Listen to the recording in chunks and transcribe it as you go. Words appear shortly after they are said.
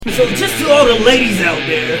So just to all the ladies out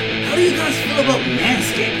there, how do you guys feel about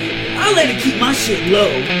manscaping? I like to keep my shit low.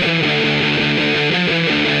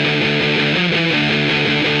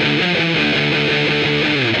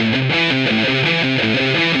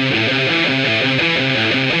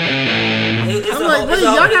 Wait,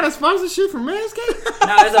 y'all got a sponsorship from Manscaped?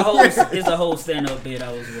 No, it's a whole stand-up bit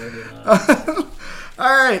I was working on.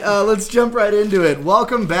 All right, let's jump right into it.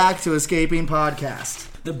 Welcome back to Escaping Podcast.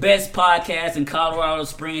 The best podcast in Colorado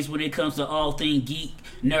Springs when it comes to all things geek,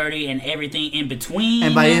 nerdy, and everything in between.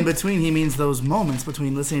 And by in between, he means those moments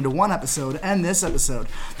between listening to one episode and this episode.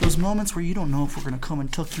 Those moments where you don't know if we're going to come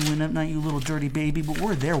and tuck you in at night, you little dirty baby, but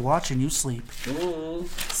we're there watching you sleep. Ooh.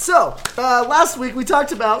 So, last week we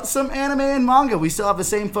talked about some anime and manga. We still have the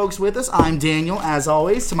same folks with us. I'm Daniel, as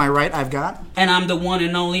always. To my right, I've got... And I'm the one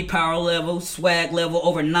and only power level, swag level,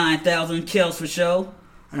 over 9,000 kills for show.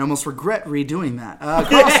 I almost regret redoing that.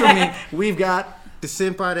 Across from me, we've got... The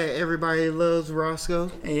senpai that everybody loves, Roscoe.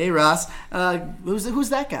 Hey, Ross. Who's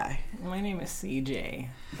that guy? My name is CJ.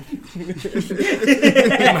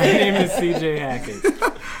 My name is CJ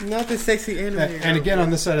Hackett. Not the sexy anime. And again,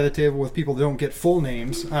 on this side of the table with people that don't get full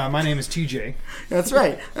names, my name is TJ. That's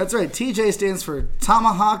right. TJ stands for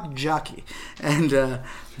Tomahawk Jockey. And...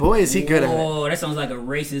 boy, is he good at it. Oh, that sounds like a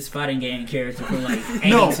racist fighting game character from like 82.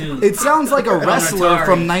 No, it sounds like a wrestler Atari.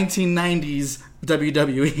 from 1990s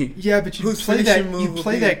WWE. Yeah, but you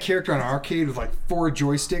play that character on an arcade with like 4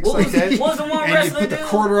 joysticks What like was- that. what was the one and you wrestler put the dude?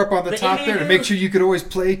 quarter up on the The top Indian there to make dude? sure you could always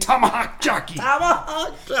play Tomahawk Jockey.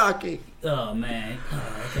 Tomahawk Jockey. Oh, man.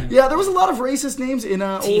 Yeah, there was a lot of racist names in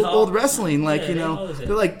T-Hawk. old wrestling. Like, Yeah, what was it?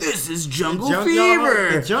 they're like, this is Jungle Junkyard,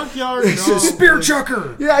 Fever. the junkyard. This no, is Spear boys.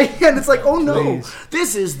 Chucker. Yeah, and it's like, oh no, Please.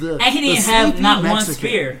 this is the. And he the didn't have sleepy not one Mexican.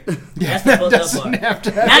 spear. Yeah, That's the fucked up doesn't part. have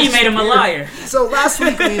to have Now a you made him a spear. liar. So last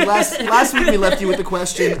week we left you with the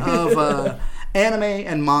question of anime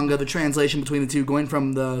and manga, the translation between the two, going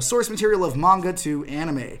from the source material of manga to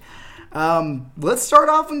anime. Let's start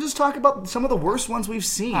off and just talk about some of the worst ones we've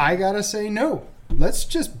seen. I gotta say no. Let's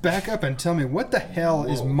just back up and tell me what the hell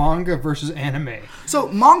is manga versus anime? So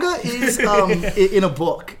manga is in a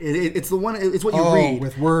book. It's the one. It's what you read.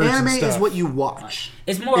 with words and Anime is stuff. what you watch.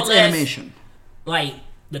 It's more or It's less animation. like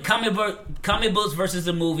the comic books versus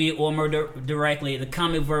the movie, or more directly, the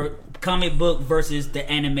comic book versus the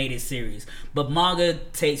animated series. But manga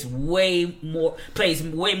pays way more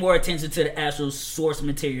attention to the actual source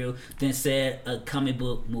material than said a comic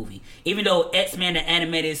book movie. Even though X-Men the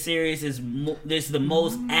animated series is the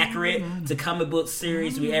most accurate to comic book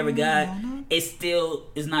series we ever got, it still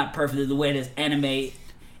is not perfect the way this anime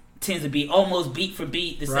tends to be, almost beat for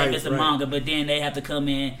beat the same Right, as the right. manga. But then they have to come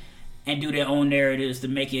in and do their own narratives to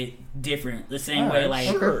make it different. The same way, like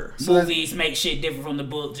sure. So movies make shit different from the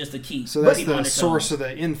book just to keep. So that's people on the their source toes. of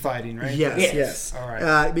the infighting, right? Yes. All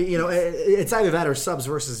right. It's either that or subs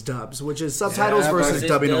versus dubs, which is subtitles Yeah, versus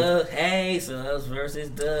dubbing. dub. Hey, subs versus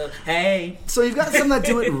dub. Hey. So you've got some that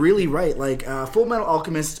do it really right, like Full Metal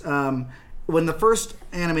Alchemist. When the first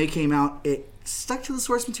anime came out, it stuck to the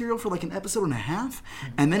source material for like an episode and a half,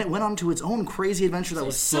 and then it went on to its own crazy adventure that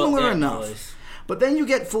was similar that enough. noise. But then you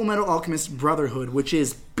get Full Metal Alchemist Brotherhood, which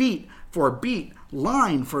is beat for beat,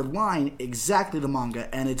 line for line, exactly the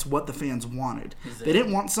manga, and it's what the fans wanted. They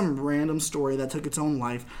didn't want some random story that took its own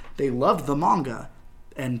life. They loved the manga,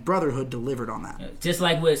 and Brotherhood delivered on that. Just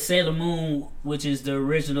like with Sailor Moon, which is the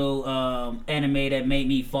original anime that made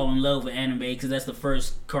me fall in love with anime, because that's the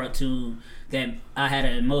first cartoon that I had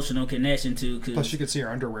an emotional connection to. Plus, you could see her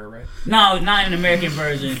underwear, right? No, not an American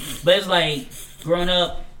version, but it's like growing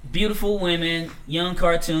up, beautiful women, young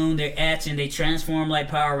cartoon, they're action, they transform like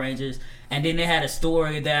Power Rangers, and then they had a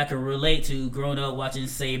story that I could relate to growing up watching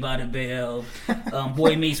Saved by the Bell,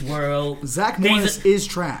 Boy Meets World. Zach Things Morris that- is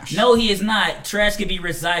trash. No, he is not. Trash can be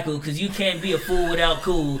recycled because you can't be a fool without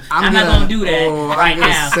cool. I'm not gonna- gonna do that I'm right gonna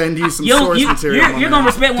now. send you some source material on You're that. gonna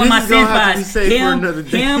respect one of my This is gonna have to be senpais. saved for another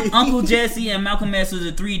day. Him, Uncle Jesse, and Malcolm X are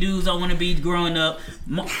the 3 dudes I want to be growing up.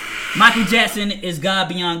 Michael Jackson is God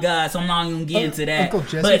beyond God, so I'm not gonna get into that. Uncle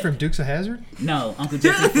Jesse But- from Dukes of Hazzard? No, Uncle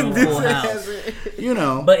Jesse from Full House. You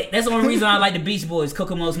know. But that's the only reason I like the Beach Boys.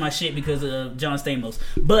 Kokomo's my shit because of John Stamos.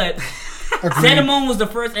 But Agreed. Sailor Moon was the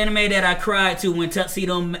first anime that I cried to when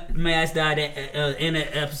Tuxedo Mask died in an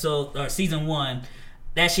episode or season 1.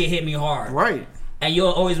 That shit hit me hard. right. And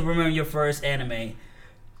you'll always remember your first anime.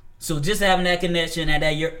 So just having that connection at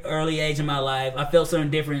that early age in my life, I felt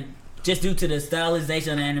something different just due to the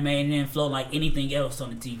stylization of the anime, and it didn't flow like anything else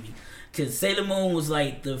on the TV. Because Sailor Moon was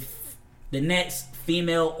like the next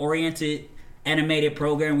female-oriented animated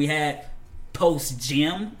program we had post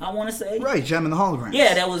Gem, I want to say. Right, Gem and the Holograms.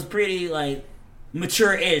 Yeah, that was pretty like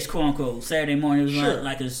mature-ish, quote unquote. Saturday morning was Sure.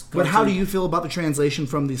 like a. But how do you feel about the translation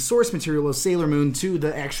from the source material of Sailor Moon to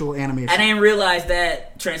the actual animation? I didn't realize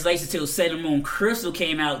that translation to Sailor Moon Crystal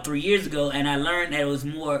came out 3 years ago, and I learned that it was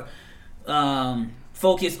more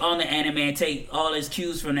focused on the anime and take all its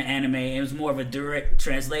cues from the anime. It was more of a direct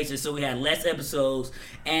translation, so we had less episodes,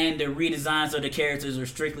 and the redesigns of the characters were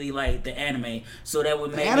strictly like the anime. So that would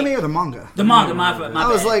make the anime or the manga? the manga. My I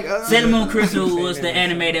was bad. like, Sailor Moon Crystal was the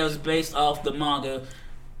anime that was based off the manga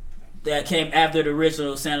that came after the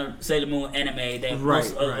original Sailor Moon anime that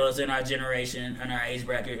most of us in our generation and our age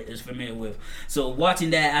bracket is familiar with. So watching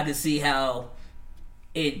that, I could see how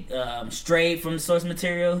it strayed from the source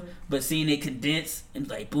material, but seeing it condensed and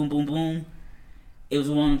like boom, boom, boom, it was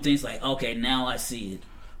one of the things like, okay, now I see it.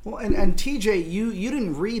 Well, and TJ, you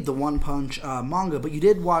didn't read the One Punch manga, but you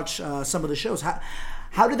did watch some of the shows.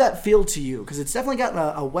 How did that feel to you? Because it's definitely got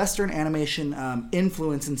a Western animation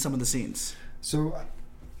influence in some of the scenes. So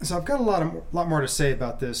I've got a lot more to say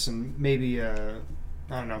about this, and maybe I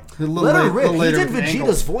don't know. Let her rip. He did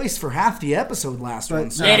Vegeta's voice for half the episode last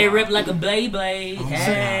one. So. Let it rip like a blade.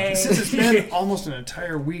 Hey. Since it's been almost an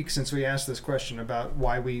entire week since we asked this question about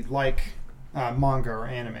why we like manga or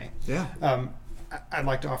anime, I'd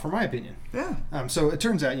like to offer my opinion. Yeah. So it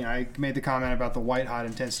turns out, I made the comment about the white hot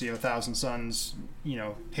intensity of 1,000 Suns,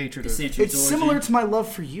 hatred of... It's similar to my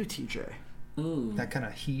love for you, TJ. Ooh. That kind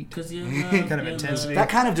of heat, kind of intensity. That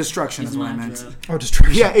kind of destruction is what I meant. Oh,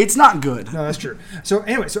 destruction. Yeah, it's not good. No, that's true. So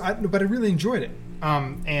anyway, but I really enjoyed it,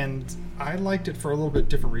 and I liked it for a little bit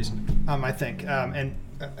different reason. I think, and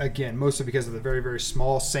again, mostly because of the very, very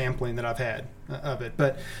small sampling that I've had of it.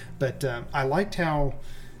 But I liked how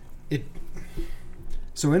it.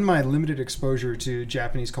 So in my limited exposure to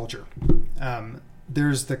Japanese culture,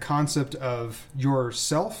 there's the concept of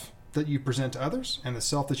yourself that you present to others, and the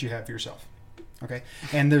self that you have for yourself. Okay,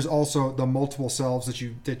 and there's also the multiple selves that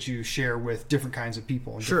you share with different kinds of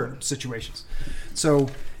people in different situations. So,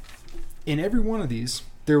 in every one of these,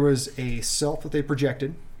 there was a self that they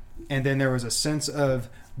projected, and then there was a sense of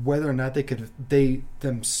whether or not they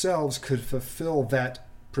themselves could fulfill that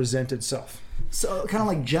presented self. So, kind of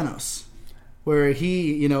like Genos, where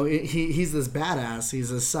he's this badass. He's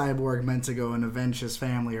a cyborg meant to go and avenge his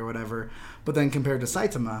family or whatever. But then compared to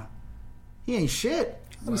Saitama, he ain't shit.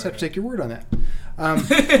 I'll just have to take your word on that. He's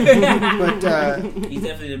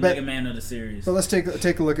definitely the bigger man of the series. But let's take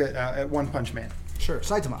a look at One Punch Man. Sure,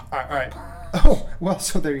 Saitama. All right. Oh, well,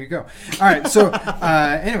 so there you go. All right. So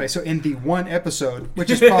anyway, so in the one episode,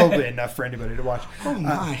 which is probably enough for anybody to watch. Oh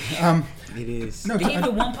my! It is. Did he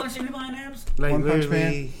even one punch anybody in abs? Like One Punch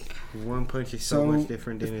Man. One Punch is so much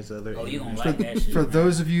different than his other. Oh, you gonna like that shit? For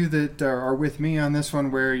those of you that are with me on this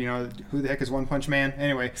one, where who the heck is One Punch Man?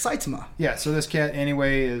 Anyway, Saitama. Yeah. So this cat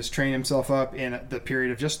anyway is training himself up in the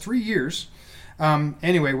period of just 3 years.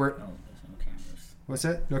 Anyway, we're. What's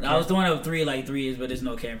that? No I was doing it with 3 years, but there's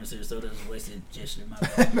no cameras here, so it doesn't wasted gesture.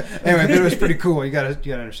 Anyway, but it was pretty cool. You gotta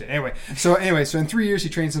understand. Anyway, so in 3 years he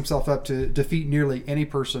trains himself up to defeat nearly any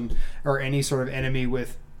person or any sort of enemy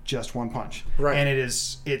with just one punch. Right. And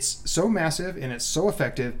it's so massive and it's so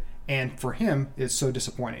effective, and for him it's so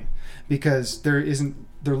disappointing because there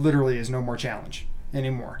literally is no more challenge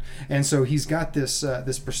anymore. And so he's got this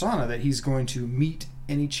persona that he's going to meet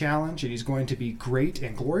any challenge and he's going to be great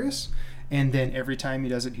and glorious. And then every time he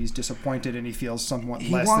does it, he's disappointed and he feels somewhat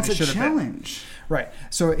less than he should have been. He wants a challenge. Right.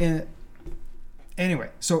 So anyway,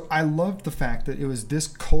 so I loved the fact that it was this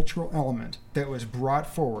cultural element that was brought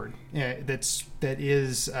forward. That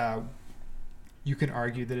is, you can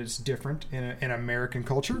argue that it's different in American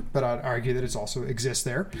culture, but I'd argue that it also exists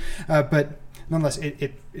there. But nonetheless,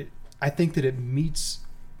 I think that it meets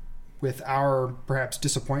with our perhaps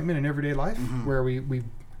disappointment in everyday life, where we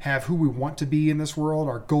have who we want to be in this world,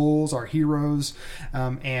 our goals, our heroes,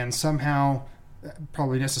 and somehow,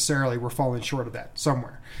 probably necessarily, we're falling short of that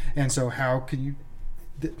somewhere. And so how can you...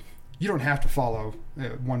 You don't have to follow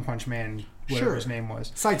One Punch Man, whatever his name was.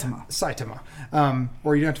 Saitama.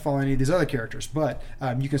 Or you don't have to follow any of these other characters, but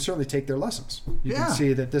you can certainly take their lessons. You can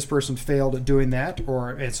see that this person failed at doing that,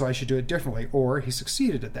 and so I should do it differently, or he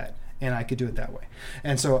succeeded at that, and I could do it that way.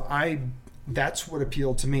 And so that's what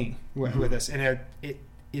appealed to me with this. And it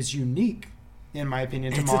is unique, in my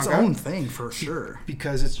opinion, to manga. It's its own thing, for sure.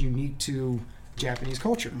 Because it's unique to Japanese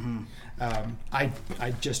culture. I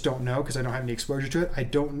just don't know, because I don't have any exposure to it. I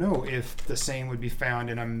don't know if the same would be found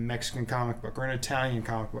in a Mexican comic book or an Italian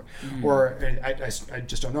comic book, or I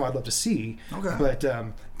just don't know. I'd love to see, but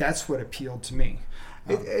that's what appealed to me.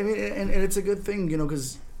 And it's a good thing,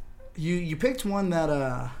 because you picked one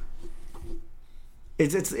that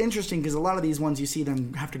it's interesting because a lot of these ones you see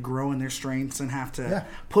them have to grow in their strengths and have to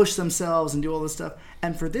push themselves and do all this stuff.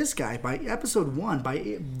 And for this guy, by episode 1,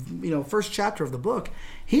 by first chapter of the book,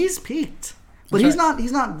 he's peaked, but he's not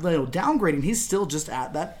downgrading. He's still just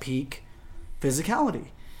at that peak physicality,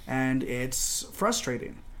 and it's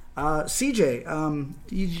frustrating. CJ,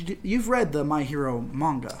 you've read the My Hero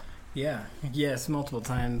manga. Yeah. Yes, multiple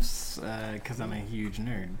times because I'm a huge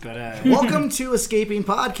nerd. But welcome to Escaping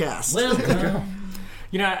Podcast. Welcome.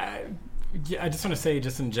 I just want to say,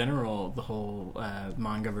 just in general, the whole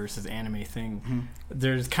manga versus anime thing,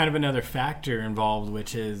 there's kind of another factor involved,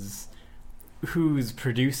 which is who's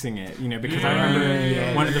producing it. Because I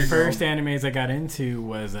remember one of the first animes I got into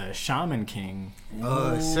was Shaman King.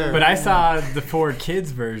 Sir. But I saw the 4Kids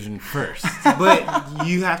version first. But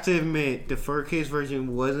you have to admit, the 4Kids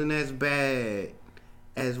version wasn't as bad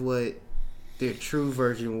as what the true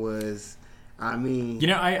version was. I mean...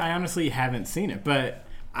 I honestly haven't seen it, but...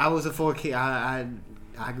 I was a 4Kid.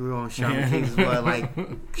 I grew on Shaman Kings, but like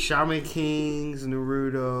Shaman Kings,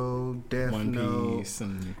 Naruto, Death One Note, Piece,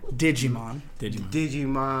 and Digimon.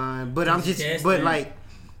 But I'm just, but like,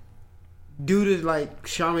 due to like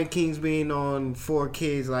Shaman Kings being on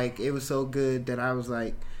 4Kids, like it was so good that I was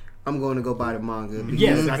like, I'm going to go buy the manga.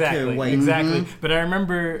 Yes, exactly. I couldn't wait. Exactly. But I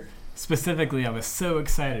remember specifically, I was so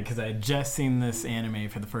excited because I had just seen this anime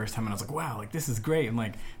for the first time, and I was like, wow, like this is great. I'm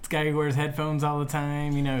like, this guy who wears headphones all the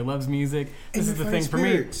time, he loves music. This is the thing for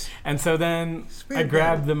me. And so then I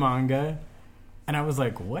grabbed the manga, and I was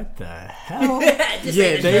like, what the hell?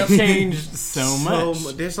 They changed so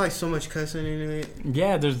much. There's like so much cussing in it.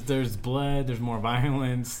 Yeah, there's blood, there's more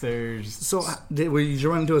violence, there's... So were you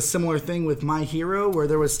run into a similar thing with My Hero, where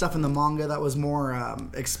there was stuff in the manga that was more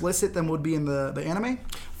explicit than would be in the anime?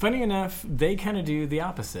 Funny enough, they kind of do the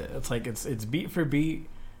opposite. It's like it's beat for beat,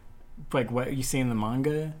 like what you see in the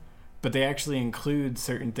manga, but they actually include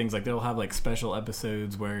certain things. Like they'll have like special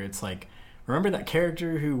episodes where it's like, remember that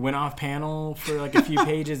character who went off panel for like a few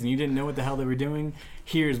pages and you didn't know what the hell they were doing?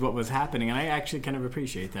 Here's what was happening. And I actually kind of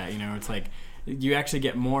appreciate that. It's like you actually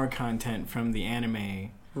get more content from the anime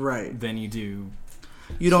than you do.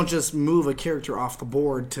 You don't just move a character off the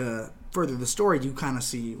board to further the story. You kind of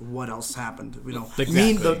see what else happened.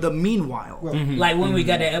 Exactly. The meanwhile. Like when we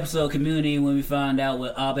got that episode Community, when we found out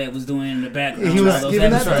what Abed was doing in the background. He was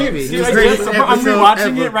giving that baby. I'm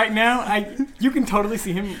rewatching it right now. You can totally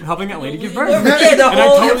see him helping that lady give birth.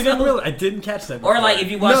 Yeah, I didn't catch that before. Or like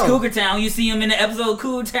if you watch Cougar Town, you see him in the episode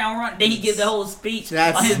Cougar Town Run. Then he gives the whole speech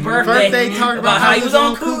on his birthday talking about how he was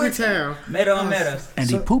on Cougar Town. Meta. And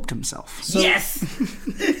he pooped himself. Yes.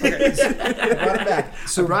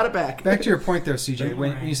 I brought it back. Back to your point there, CJ,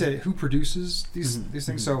 when you said who produces these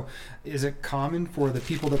things. So is it common for the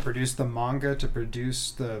people that produce the manga to produce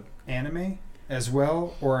the anime as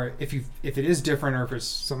well? Or if it is different, or if it's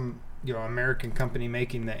some American company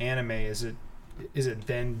making the anime, is it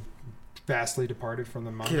then vastly departed from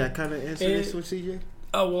the manga? Can I kind of answer this with CJ?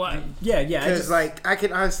 Oh, well, yeah. Because I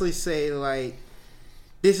can honestly say, like,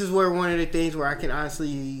 this is where one of the things where I can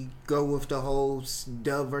honestly go with the whole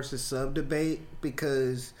dub versus sub debate,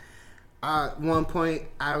 because at one point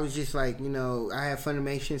I was just like, I have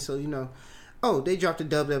Funimation, so they dropped the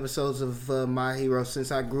dubbed episodes of My Hero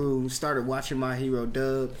since I started watching My Hero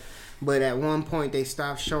dub, but at one point they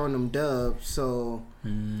stopped showing them dubbed, so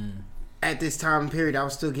at this time period I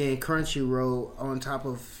was still getting Crunchyroll on top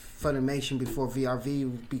of Funimation before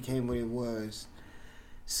VRV became what it was.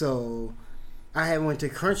 So I had went to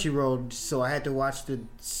Crunchyroll, so I had to watch the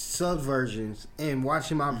sub versions. And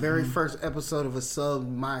watching my very first episode of a sub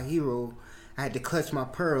My Hero, I had to clutch my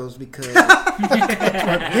pearls because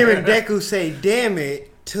hearing Deku say "damn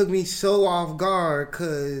it" took me so off guard,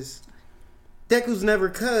 because Deku's never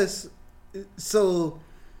cussed. So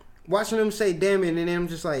watching him say "damn it," and then I'm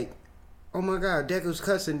just like, oh my god, Deku's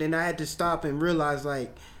cussing. Then I had to stop and realize,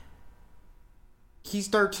 like, he's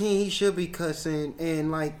 13, he should be cussing,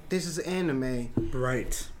 and like, this is anime.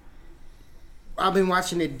 Right. I've been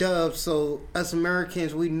watching it dubbed, so us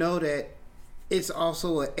Americans, we know that it's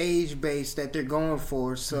also an age base that they're going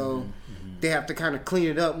for, so they have to kind of clean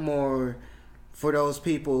it up more for those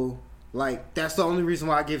people. Like, that's the only reason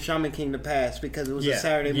why I give Shaman King the pass, because it was a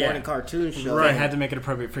Saturday morning cartoon show. Right, had to make it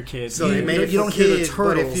appropriate for kids. So they made it for you don't kids, hear the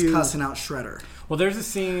but if turtles cussing out Shredder. Well, there's a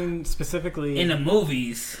scene specifically In the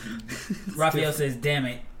movies, Raphael says "damn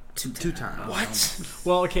it" two times. What?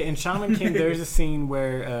 Well, okay, in Shaman King, there's a scene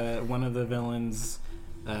where one of the villains,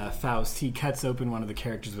 Faust, he cuts open one of the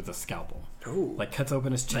characters with a scalpel. Ooh. Like, cuts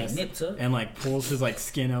open his chest Nipta. and like pulls his like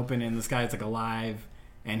skin open, and this guy's like alive,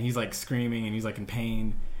 and he's like screaming and he's like in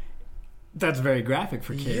pain. That's very graphic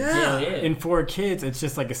for kids. Yeah. And for kids, it's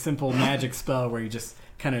just like a simple magic spell where he just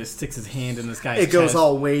kind of sticks his hand in this guy's It goes chest.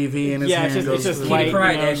 all wavy and his hand it's goes just through. light.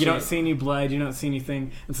 Pride, You don't see any blood. You don't see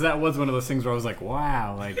anything. And so that was one of those things where I was like,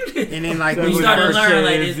 wow. Like, And then like When when You you started to first learn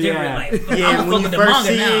like shows, it's different. Like, yeah, I'm when you fucking the first manga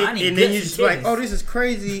see now. I it, need and then guts you and just like, titties. oh, this is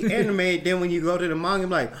crazy anime. Then when you go to the manga, I'm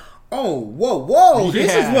like, oh, whoa, this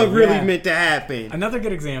is Yeah, what really yeah. meant to happen. another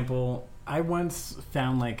good example, I once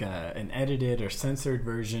found like an edited or censored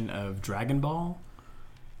version of Dragon Ball.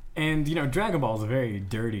 And, Dragon Ball is a very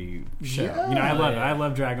dirty show. I love it. I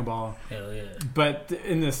love Dragon Ball. Hell yeah. But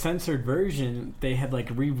in the censored version, they had like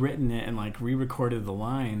rewritten it and like re-recorded the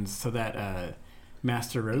lines so that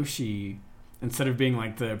Master Roshi, instead of being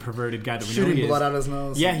like the perverted guy that we know Shooting he blood is, out his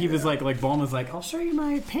nose. yeah, he was like Bulma's like, I'll show you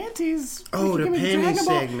my panties. Oh, You the can give me panty Dragon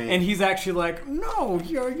Ball." segment. And he's actually like, no,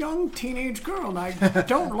 you're a young teenage girl, and I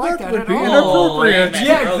don't like that would at be all. inappropriate.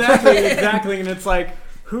 Yeah, exactly. And it's like,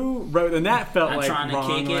 who wrote? And that felt I'm like trying to wrong.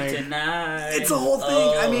 kick Like, it tonight. It's a whole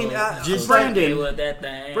thing. I mean, just Brandon- with that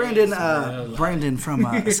thing. Brandon from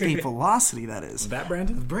Escape Velocity, that is. was that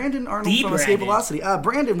Brandon? Brandon Arnold The from Escape Brandon. Velocity.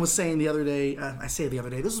 Brandon was saying the other day, I say the other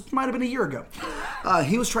day, this might have been a year ago.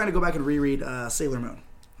 He was trying to go back and reread Sailor Moon.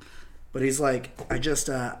 But he's like,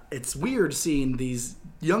 it's weird seeing these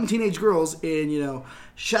young teenage girls in,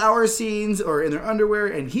 shower scenes or in their underwear,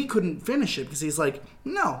 and he couldn't finish it because he's like,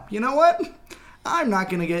 no, you know what? I'm not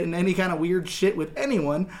going to get in any kind of weird shit with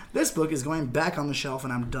anyone. This book is going back on the shelf,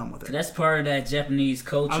 and I'm done with it. That's part of that Japanese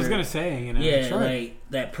culture. I was gonna say, Yeah, sure. like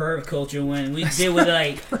that perv culture when we deal with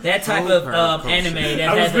like that type of perv anime that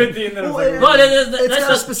I was has with you, and then I was Well, like, well, It's that's got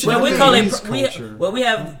a just, specific well, we call Japanese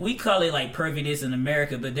it we call it like perviness in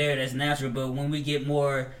America, but that's natural. But when we get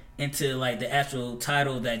more into like the actual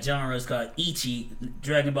title, that genre is called Ichi.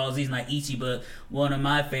 Dragon Ball Z is not Ichi, but one of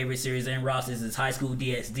my favorite series in Ross's is High School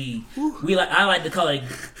DxD. I like to call it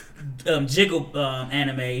jiggle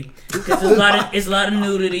anime because it's a lot of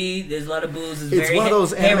nudity. There's a lot of boobs. It's very one of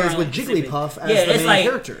those harem animes with specific. Jigglypuff as Yeah, the it's main like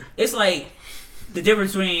character. it's like the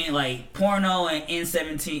difference between like porno and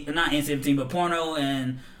N17, not N17, but porno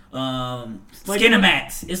and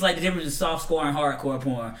Skinamax. It's like the difference between softcore and hardcore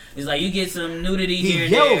porn. It's like you get some nudity He here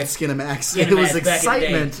and yelled there. Skinamax. Skinamax It was back in the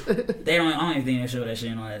excitement. They don't. I don't even think they show that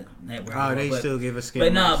shit on that network. Oh, they but, still give a skin.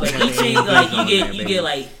 But no, match. but Like Ichi, they like on you there, get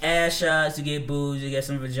like ass shots, you get boobs, you get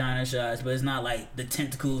some vagina shots, but it's not like the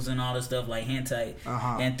tentacles and all the stuff like hentai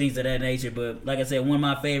and things of that nature. But like I said, one of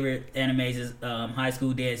my favorite animes is High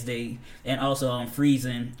School DxD, and also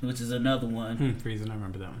Friesen, which is another one. Friesen, I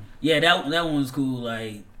remember that one. Yeah, that one was cool.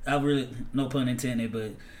 Like I really, no pun intended,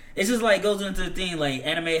 but it's just like goes into the thing. Like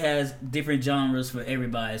anime has different genres for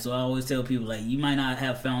everybody, so I always tell people like you might not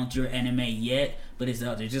have found your anime yet, but it's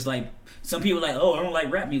out there. Just like some people like, oh, I don't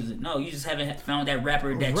like rap music. No, you just haven't found that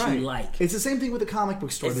rapper that Right. you like. It's the same thing with the comic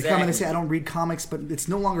book store. They come in and say, I don't read comics, but it's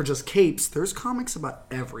no longer just capes. There's comics about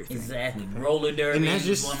everything. Exactly, roller derby. and that's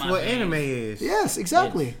is just one of my what favorites. anime is. Yes,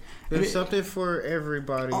 exactly. There's And it- something for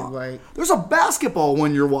everybody. Like there's a basketball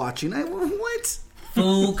one you're watching. What?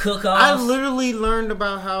 Food cook-offs. I literally learned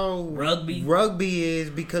about how Rugby is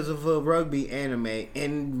because of a rugby anime,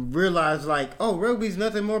 and realized like, oh, rugby's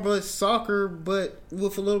nothing more but soccer, but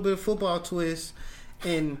with a little bit of football twist.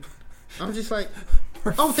 And I'm just like,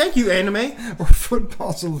 oh, thank you, anime. Or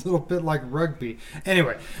football's a little bit like rugby.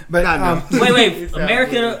 Anyway, but Wait,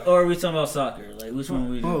 America or are we talking about soccer? Like which one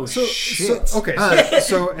are we doing? Oh, so shit. okay,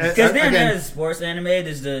 so Because then again, there's sports anime,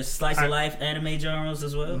 there's the slice of life anime genres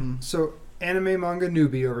as well. so anime manga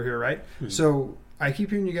newbie over here, right? So I keep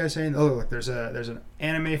hearing you guys saying, "Oh, look, there's an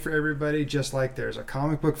anime for everybody, just like there's a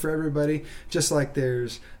comic book for everybody, just like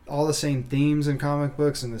there's all the same themes in comic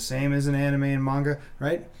books and the same as in anime and manga,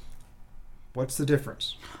 right?" What's the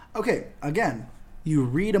difference? Okay, again, you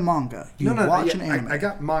read a manga, you watch an anime. I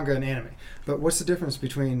got manga and anime, but what's the difference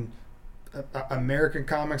between American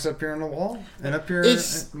comics up here on the wall and up here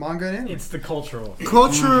It's- manga and anime? It's the cultural.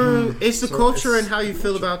 Culture. It's the So culture it's and how you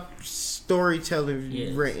feel about storytelling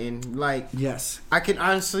Yes. written. Like Yes. I can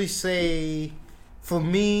honestly say, for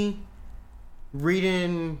me,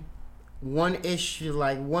 reading one issue,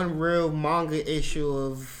 like one real manga issue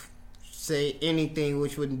of, say, anything,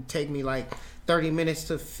 which would take me like 30 minutes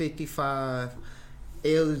to 55,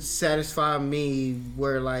 it would satisfy me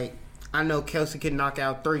where, like, I know Kelsey can knock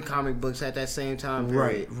out 3 comic books at that same time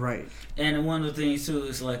period. Right. And one of the things too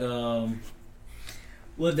is like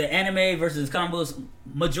with the anime versus comic books,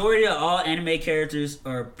 majority of all anime characters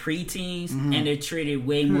are preteens and they're treated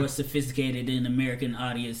way more sophisticated than American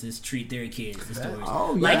audiences treat their kids and stories.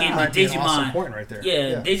 Oh, yeah. Like in the Might be an awesome Digimon. point right there.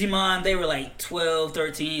 Yeah, Digimon, they were like 12,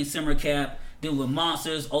 13, Summer Cap, dealing with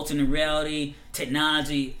monsters, alternate reality,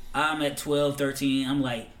 technology. I'm at 12, 13. I'm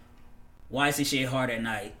like, why is this shit hard at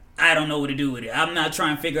night? I don't know what to do with it. I'm not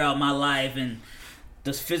trying to figure out my life and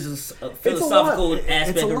the philosophical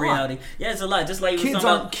aspect of reality. Yeah, it's a lot. Just like kids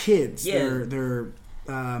aren't kids. Yeah. They're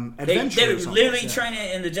adventurers. They're literally training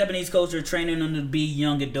in the Japanese culture, training them to be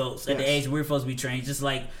young adults at the age we're supposed to be trained. Just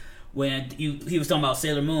like when he was talking about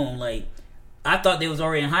Sailor Moon, like I thought they was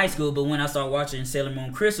already in high school, but when I started watching Sailor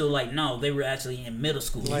Moon Crystal, like no, they were actually in middle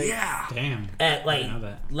school. Like, yeah, damn. At like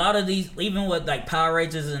a lot of these, even with like Power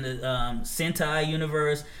Rangers and the Sentai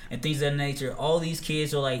universe and things of that nature, all these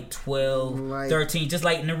kids are like 12, 13, just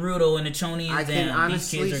like Naruto and the Chonins. And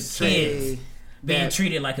these kids are kids being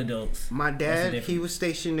treated like adults. My dad, he was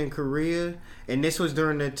stationed in Korea, and this was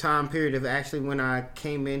during the time period of actually when I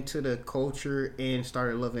came into the culture and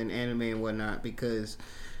started loving anime and whatnot, because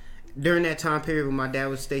during that time period when my dad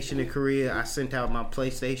was stationed in Korea, I sent out my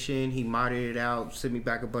PlayStation. He modded it out, sent me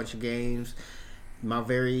back a bunch of games.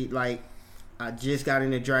 I just got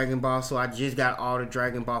into Dragon Ball, so I just got all the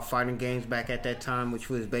Dragon Ball fighting games back at that time, which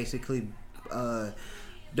was basically the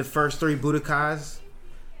first 3 Budokais.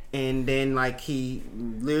 And then, like, I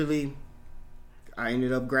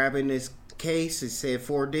ended up grabbing this case. It said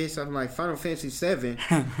 4 discs. I'm like, Final Fantasy 7.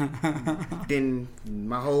 Then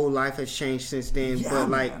my whole life has changed since then. Yeah, but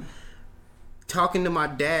like talking to my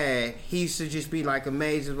dad, he used to just be like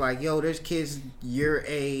amazed of like, yo, there's kids your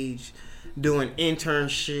age doing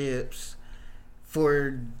internships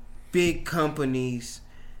for big companies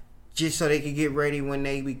just so they could get ready when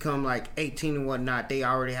they become like 18 and whatnot. They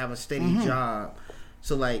already have a steady job.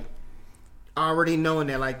 So like already knowing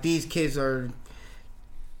that like these kids are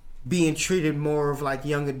being treated more of like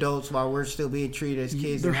young adults while we're still being treated as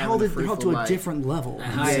kids. They're held to a different level. A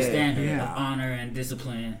higher standard of honor and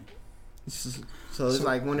discipline. So it's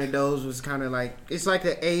like one of those was kind of like, it's like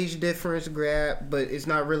the age difference gap, but it's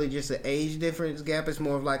not really just an age difference gap. It's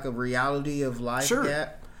more of like a reality of life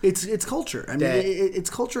gap. It's culture. I mean, it's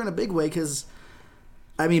culture in a big way because,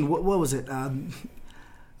 I mean, what was it?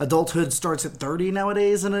 Adulthood starts at 30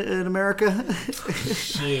 nowadays in America.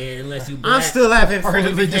 Shit, unless you black. I still haven't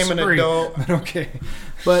fully became an adult. Okay.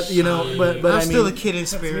 But, you know, but I'm still a kid in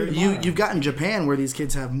spirit. You've got in Japan where these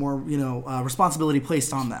kids have more, responsibility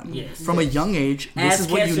placed on them. Yes. From a young age, this is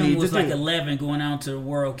what you need to do. was like 11 going out to the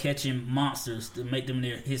world catching monsters to make them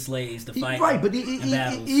his slaves to fight. Right, but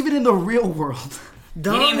even in the real world.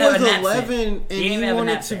 Don was 11 and he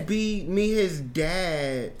wanted to meet his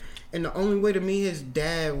dad. And the only way to meet his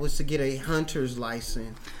dad was to get a hunter's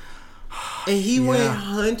license. And he went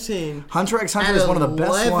hunting. Hunter x Hunter is one of the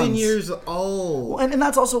best ones. 11 years old. Well, and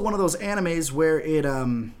that's also one of those animes where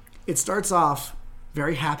it starts off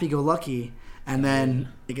very happy-go-lucky, and then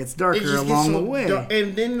it gets darker along the way.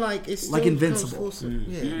 And then, like, it's like Invincible.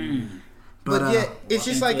 Yeah. But yet, it's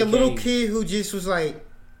just like a little kid who just was like,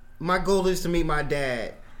 my goal is to meet my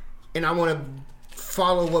dad. And I want to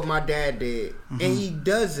follow what my dad did. And he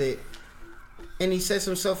does it. And he sets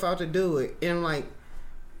himself out to do it. And I'm like,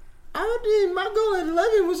 my goal at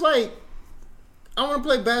 11 was like, I want to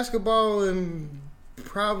play basketball and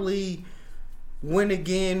probably win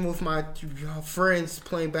again with my friends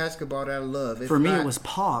playing basketball that I love. For me, it was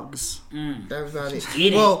Pogs. That was about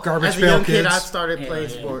it. Well, Garbage as a young kid, kids. I started playing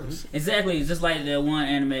sports. Exactly. It's just like that one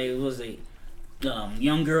anime, was it?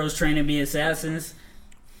 Young girls training to be assassins.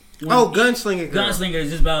 Gunslinger Girl. Gunslinger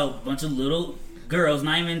is just about a bunch of little girls,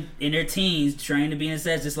 not even in their teens, trained to be an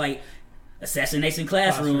assassin. Just like Assassination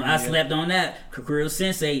Classroom. I slept on that. Kakuro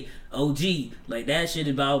Sensei, OG. Like that shit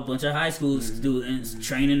about a bunch of high school students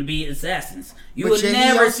training to be assassins. You would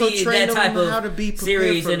never see that type of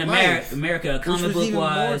series in America, comic book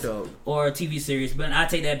wise, or a TV series. But I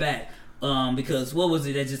take that back. Because what was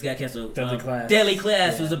it that just got canceled? Deadly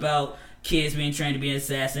Class was about kids being trained to be an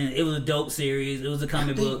assassin. It was a dope series. It was a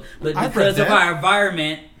comic book. But because of our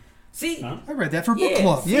environment, I read that for book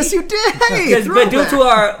club. Yes, you did. But due to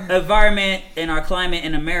our environment and our climate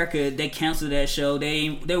in America, they canceled that show.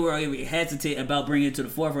 They were hesitant about bringing it to the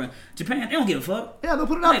forefront. Japan, they don't give a fuck. Yeah, they'll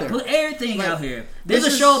put it out there. Put everything out here. There's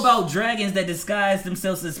a show about dragons that disguise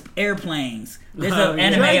themselves as airplanes. There's an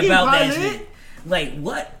anime about that shit. Like,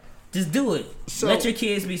 what? Just do it. Let your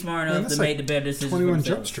kids be smart enough to make the better decisions. 21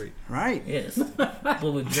 Jump Street. Right. Yes. But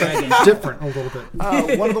with dragons. Different a little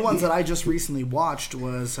bit. One of the ones that I just recently watched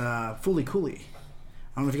was Fooly Cooly.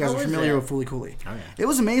 I don't know if you guys are familiar with Fooly Cooley. Oh, yeah. It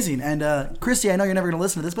was amazing. And Christy, I know you're never going to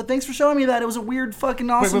listen to this, but thanks for showing me that. It was a weird, fucking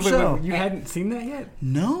awesome show. You hadn't seen that yet?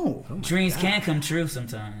 No. Dreams can come true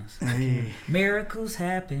sometimes. Hey. Miracles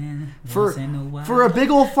happen once in a while. For a big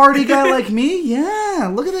old farty guy like me,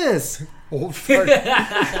 yeah. Look at this. Old fart. May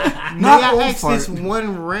I ask this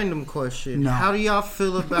one random question? No. How do y'all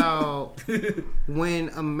feel about when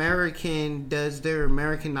American does their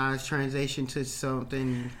Americanized translation to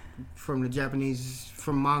something from the Japanese,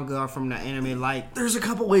 from manga or from the anime? Like, There's a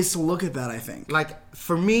couple ways to look at that, I think. like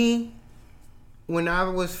for me, when I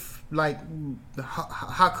was like,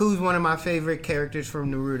 Haku's one of my favorite characters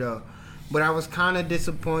from Naruto, but I was kind of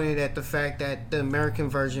disappointed at the fact that the American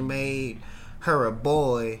version made her a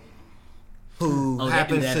boy who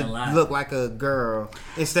happens to look like a girl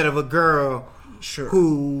instead of a girl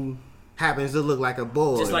who happens to look like a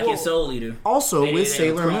boy. Just like your Soul Eater. Also, with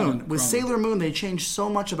Sailor Moon. With Sailor Moon, they changed so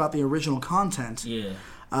much about the original content.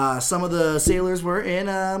 Yeah. Some of the sailors were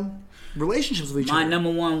in relationships with each other. My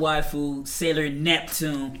number one waifu, Sailor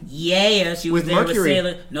Neptune. Yeah, she was With there Mercury. with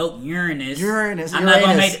Sailor. Nope, Uranus. Uranus. I'm not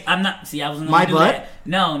gonna make. I'm not. See, I wasn't gonna My do butt? that.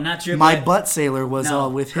 No, not your My butt. butt sailor was No,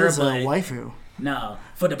 with her his butt. waifu. No,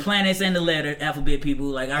 for the planets and the letter alphabet people,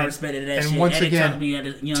 like I respected that and shit. once they again, talked to me at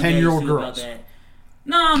a young 10-year-old age too girls. about that.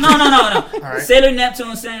 No. right. Sailor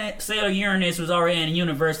Neptune, Sailor Uranus was already in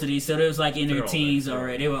university, so they was like in their teens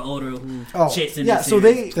already. They were older chicks in Yeah, the so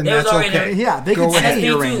series. Then They was that's already okay. Yeah, they Go could ahead. And say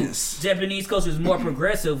that's the thing Uranus. too. Japanese culture is more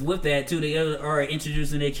progressive with that too. They are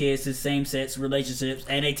introducing their kids to same-sex relationships,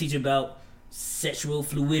 and they teach about sexual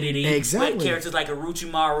fluidity. Exactly. With characters like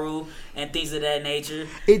Orochimaru and things of that nature.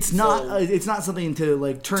 It's not. So- It's not something to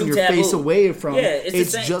like turn Too your taboo. face away from. Yeah, it's the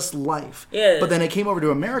it's same. just life. Yeah. But then it came over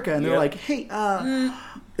to America, and they're Yep. like, "Hey,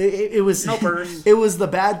 it was No purse. It was the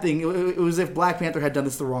bad thing. It was if Black Panther had done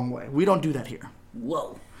this the wrong way. We don't do that here."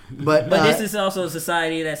 Whoa. But But this is also a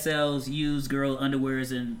society that sells used girl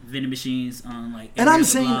underwears and vending machines on like. and every I'm other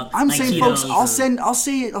saying, block, I'm like saying, Cheetos folks, or- I'll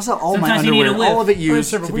sell all my Sometimes you need a underwear, whip. all of it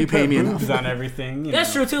used, if we you pay put me boobs enough. on everything. You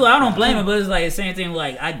That's know. true too. I don't blame it, but it's like the same thing.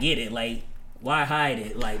 Like I get it. Like why hide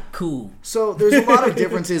it? Like cool. So there's a lot of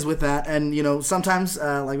differences with that, and sometimes,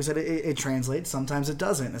 like we said, it translates. Sometimes it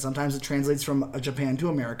doesn't. And sometimes it translates from Japan to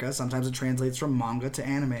America. Sometimes it translates from manga to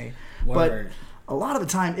anime. Word. But a lot of the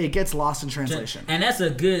time, it gets lost in translation. And that's a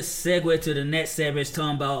good segue to the next segment,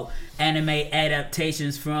 talking about anime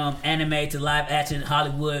adaptations from anime to live action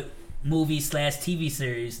Hollywood movie/TV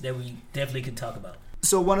series that we definitely could talk about.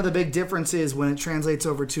 So one of the big differences when it translates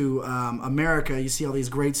over to America, you see all these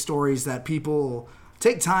great stories that people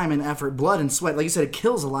take time and effort, blood and sweat. Like you said, it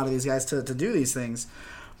kills a lot of these guys to do these things.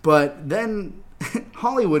 But then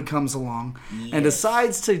Hollywood comes along and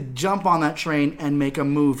decides to jump on that train and make a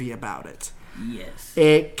movie about it. Yes.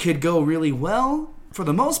 It could go really well. For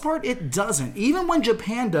the most part, it doesn't. Even when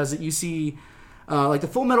Japan does it, you see like the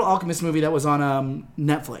Full Metal Alchemist movie that was on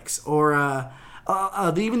Netflix, or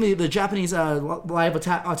even the Japanese live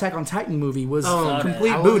Attack on Titan movie was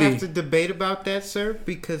complete I would booty. have to debate about that, sir,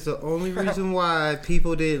 because the only reason why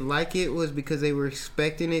people didn't like it was because they were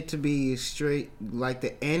expecting it to be straight like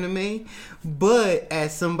the anime. But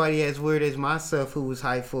as somebody as weird as myself who was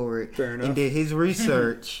hyped for it and did his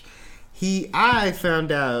research, I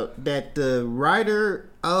found out that the writer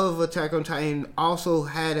of Attack on Titan also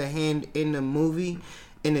had a hand in the movie.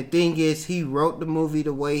 And the thing is, he wrote the movie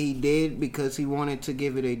the way he did because he wanted to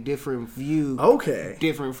give it a different view. Okay.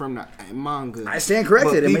 Different from the manga. I stand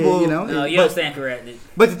corrected. But I mean, people- No, you don't stand corrected.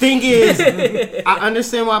 But the thing is, I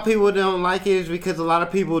understand why people don't like it is because a lot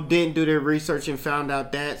of people didn't do their research and found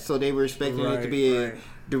out that, so they were expecting it to be a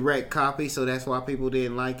direct copy, so that's why people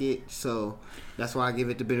didn't like it. So that's why I give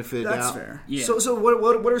it the benefit of the That's doubt. fair. Yeah. So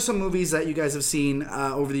what are some movies that you guys have seen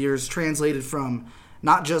over the years translated from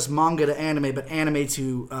not just manga to anime, but anime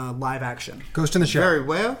to live action? Ghost in the Shell. Very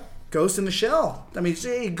well. Ghost in the Shell. I mean,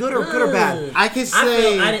 good or bad? I can I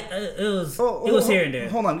say feel it was here and there.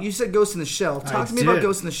 Hold on, you said Ghost in the Shell. Talk to me did. about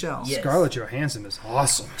Ghost in the Shell. Yeah. Scarlett Johansson is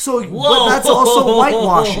awesome. So, Whoa, but that's also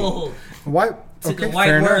whitewashing. White. Took Okay, the white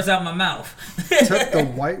fair words enough. out my mouth. Took the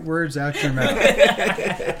white words out your mouth.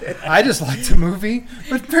 I just liked the movie,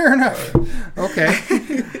 but fair enough. Okay.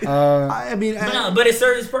 I mean, But it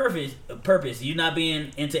serves its purpose. You not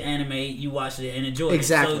being into anime, you watched it and enjoyed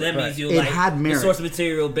Exactly. it. So that means you It like had the merit. source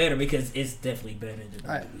material better because it's definitely better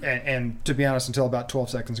than And to be honest, until about 12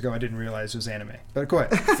 seconds ago, I didn't realize it was anime. But go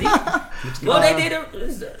ahead. See? Well, they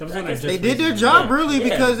did they did their job really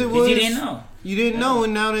because it was. You didn't know. You didn't know,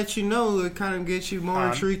 and now that you know, it kind of gets you more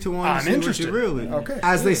intrigued to want I'm to see interested. what you really. Okay.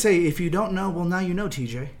 as they say, if you don't know, well, now you know,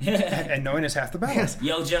 TJ. And knowing is half the battle. Yes.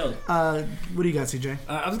 Yo, Joe. What do you got, CJ?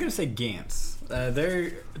 I was gonna say Gantz.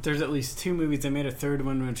 There's at least 2 movies. They made a third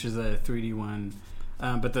one, which is a 3D one.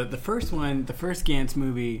 But the first one, the first Gantz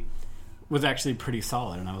movie, was actually pretty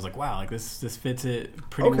solid, and I was like, wow, like this fits it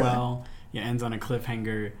pretty well. Yeah, ends on a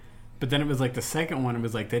cliffhanger. But then it was like the second one, it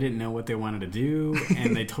was like they didn't know what they wanted to do,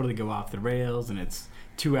 and they totally go off the rails, and it's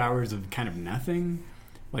 2 hours of kind of nothing.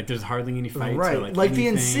 Like there's hardly any fights, right? Or like the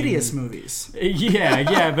anything. Insidious movies.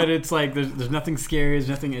 Yeah, but it's like there's nothing scary, there's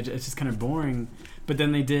nothing. It's just kind of boring. But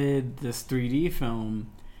then they did this 3D film,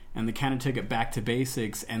 and they kind of took it back to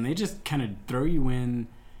basics, and they just kind of throw you in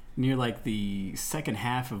near like the second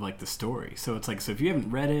half of like the story. So it's like, so if you haven't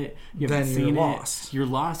read it, you haven't seen it, you're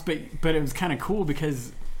lost. But it was kind of cool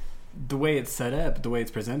because the way it's set up, the way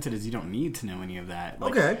it's presented, is you don't need to know any of that.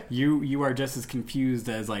 Like, okay. You are just as confused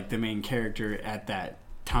as like the main character at that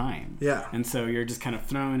time. Yeah. And so you're just kind of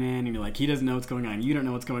thrown in, and you're like, he doesn't know what's going on, you don't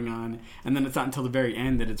know what's going on, and then it's not until the very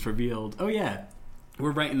end that it's revealed, oh yeah,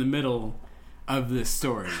 we're right in the middle of this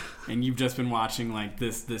story, and you've just been watching like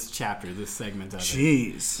this chapter, this segment of it.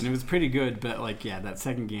 Jeez. And it was pretty good, but like, yeah, that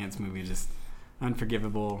second Gantz movie, just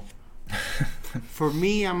unforgivable. For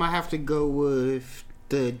me, I might have to go with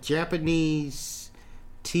the Japanese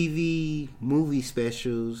TV movie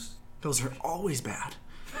specials. Those are always bad.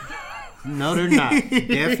 No, they're not.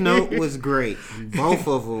 Death Note was great. Both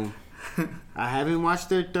of them. I haven't watched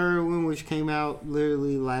their third one, which came out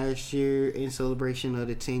literally last year in celebration of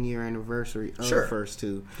the 10-year anniversary of the first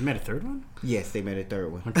two. You made a third one? Yes, they made a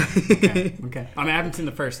third one. Okay. I mean, I haven't seen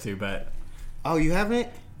the first two, but... Oh, you haven't?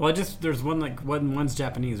 Well, there's one like one's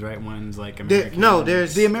Japanese, right? One's like American.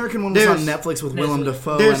 There's the American one was on Netflix with Willem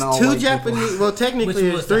Dafoe. There's and all two Japanese. Well, technically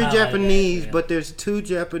there's 3 Japanese, yeah. but there's 2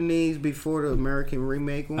 Japanese before the American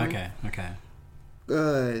remake one. Okay.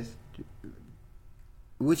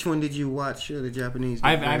 Which one did you watch? The Japanese.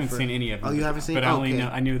 I haven't seen any of them. Oh, you haven't seen? But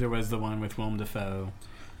I knew there was the one with Willem Dafoe.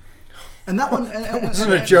 And that one, this is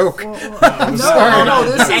a joke. No,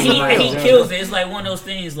 this is he kills it. It's like one of those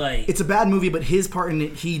things. Like it's a bad movie, but his part in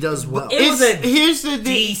it, he does well. Here's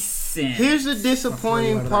the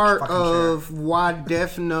disappointing part of why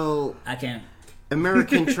Death Note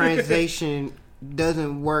American translation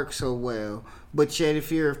doesn't work so well. But yet,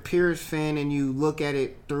 if you're a Pierce fan and you look at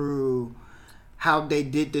it through how they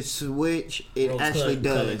did the switch, it actually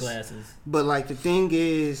does. But like the thing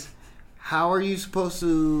is, how are you supposed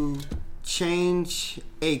to change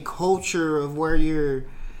a culture of where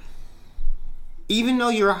even though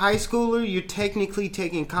you're a high schooler, you're technically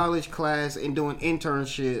taking college class and doing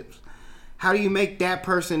internships. How do you make that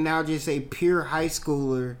person now just a pure high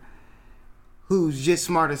schooler who's just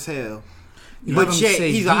smart as hell? But yet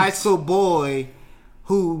he's a high school boy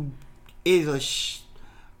who is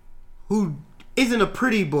who isn't a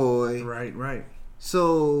pretty boy. Right.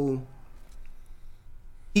 So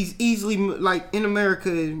he's easily, like in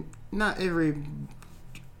America, not every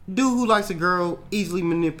dude who likes a girl easily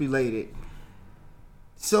manipulated.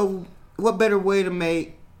 So what better way to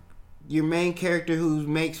make your main character who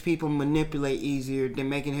makes people manipulate easier than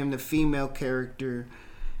making him the female character,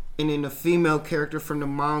 and then the female character from the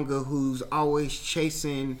manga who's always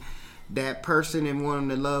chasing that person and wanting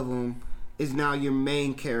to love them is now your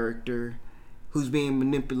main character who's being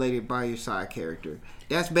manipulated by your side character.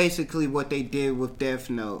 That's basically what they did with Death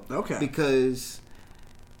Note. Okay. Because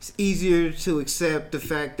it's easier to accept the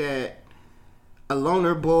fact that a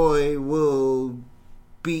loner boy will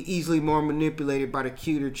be easily more manipulated by the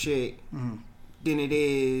cuter chick than it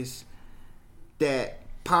is that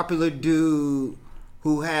popular dude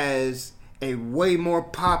who has a way more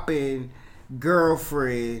poppin'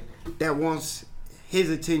 girlfriend that wants his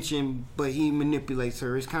attention, but he manipulates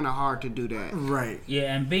her. It's kind of hard to do that. Right.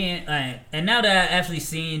 Yeah, and now that I actually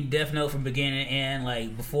seen Death Note from beginning to end,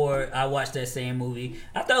 like before I watched that same movie,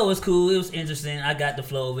 I thought it was cool. It was interesting. I got the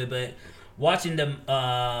flow of it, but watching the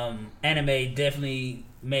anime definitely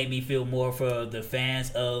made me feel more for the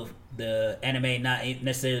fans of the anime, not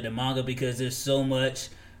necessarily the manga, because there's so much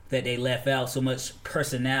that they left out, so much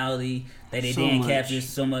personality that they didn't capture,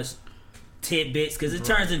 so much tidbits, because it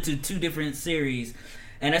turns into 2 different series.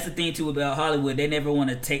 And that's the thing too about Hollywood, they never want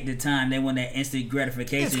to take the time, they want that instant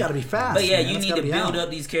gratification. It's got to be fast. But yeah, man. you need to build up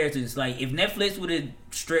these characters. Like if Netflix would have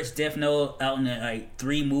stretched Death Note out into like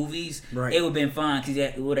 3 movies, it would have been fine, because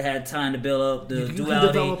it would have had time to build up the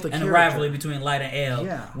duality and the rivalry between Light and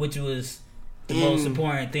L, which was the most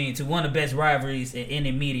important thing to one of the best rivalries in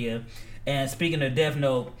any media. And speaking of Death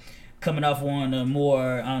Note, coming off one of the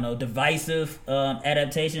more, divisive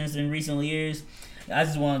adaptations in recent years, I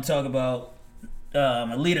just want to talk about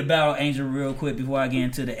Alita Battle Angel real quick before I get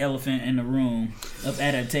into the elephant in the room of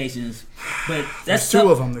adaptations. But that's There's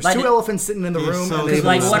two of them. There's two elephants sitting in the room. so And they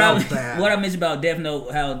like smell what bad. I mentioned about Death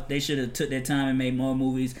Note, how they should have took their time and made more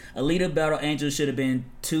movies. Alita Battle Angel should have been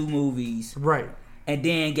 2 movies, Right. and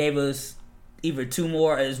then gave us either 2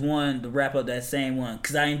 more as one to wrap up that same one.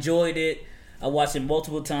 Because I enjoyed it. I watched it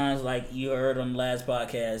multiple times, like you heard on the last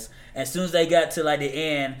podcast. As soon as they got to like the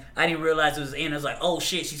end, I didn't realize it was the end. I was like, "Oh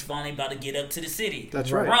shit, she's finally about to get up to the city."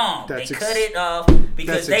 That's right. Wrong. That's they cut it off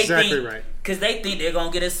because that's they exactly think right. because they think they're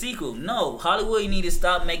gonna get a sequel. No, Hollywood, you need to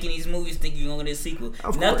stop making these movies thinking you're gonna get a sequel.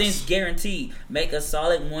 Of Nothing's course. guaranteed. Make a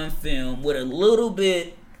solid one film with a little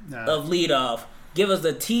bit of lead off. Give us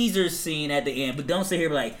the teaser scene at the end, but don't sit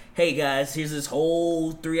here like, "Hey guys, here's this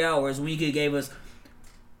whole 3 hours." When you could gave us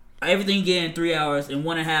everything you get in 3 hours, in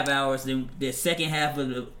 1.5 hours, then the second half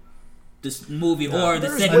of this movie or the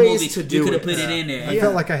there's second ways movie, to you do could have it. put it in there. I Yeah.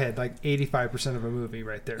 felt like I had like 85% of a movie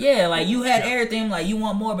right there. Yeah, like you had everything, like you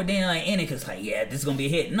want more, but then like in it, cause like yeah, this is gonna be a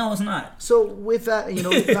hit. No, it's not. So with that,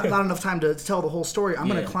 not enough time to tell the whole story. I'm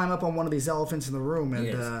going Yeah. to climb up on one of these elephants in the room, and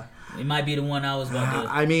Yes. It might be the one I was about to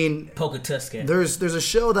I mean, poke a tusk at. there's a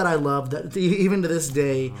show that I love that even to this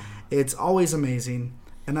day, it's always amazing,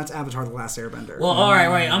 and that's Avatar: The Last Airbender. Well, all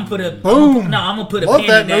right. I'm gonna put a Love pin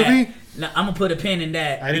that in that. movie. No, I'm gonna put a pin in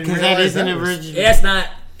that. I didn't Because that realize is an that was- original. That's not.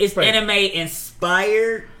 It's Right. anime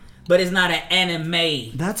inspired, but it's not an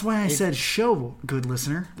anime. That's why I said show, good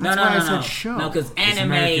listener. That's No, why I no. said show. No, because It's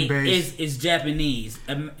anime American-based. is Japanese.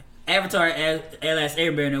 Avatar: Last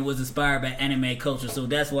Airbender was inspired by anime culture, so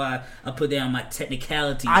that's why I put that on my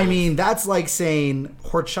technicality. I list. mean, that's like saying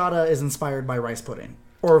horchata is inspired by rice pudding,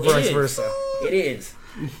 or It vice is. versa. It is.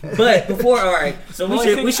 But before, all right, so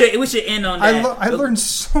we should end on that. I learned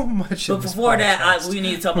so much. But in this before that, podcast. we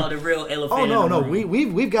need to talk about the real elephant. Oh in no, the no,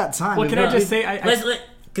 room. we've got time. Well, can I just say,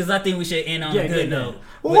 Because I think we should end on Yeah, a good yeah. note.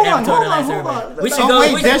 Well, with hold on, Avatar: hold The on, Last hold Airbender. on. We should Oh, go.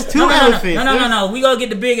 wait, we there's should- 2 no, elephants. No. We gonna get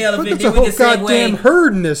the big But elephant. there's a Then we whole can goddamn segue.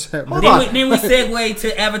 herd in this. Hold Then on. we segue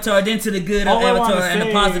to Avatar, then to the good of All I wanna Avatar and the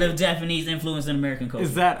say positive Japanese influence in American culture.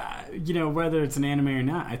 is that whether it's an anime or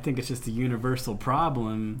not, I think it's just a universal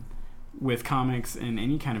problem with comics and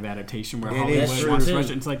any kind of adaptation where It Hollywood is wants true, to rush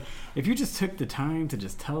too. it. It's like if you just took the time to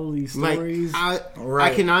just tell these Like stories. I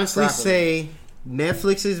Right, can honestly properly. say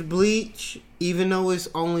Netflix's Bleach, even though it's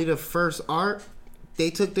only the first arc, they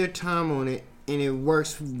took their time on it and it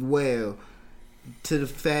works well. To the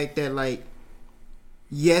fact that like,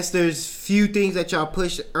 yes, there's few things that y'all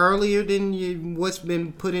pushed earlier than what's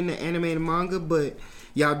been put in the anime and manga, but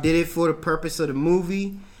y'all did it for the purpose of the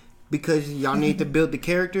movie because y'all need to build the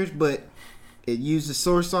characters. But it used the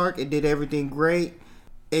source arc. It did everything great,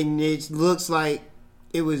 and it looks like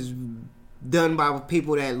it was done by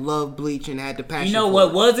people that love Bleach and had the passion. You know for what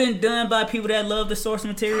it. wasn't done by people that love the source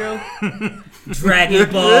material? Dragon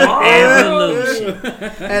Ball Evolution.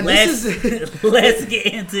 And Let's, this is let's get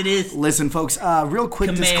into this. Listen, folks. Real quick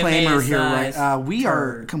Kamehameha disclaimer here, size right? We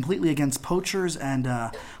are turd. completely against poachers and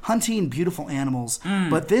hunting beautiful animals,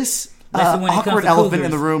 but this Especially when it comes awkward to elephant cougars.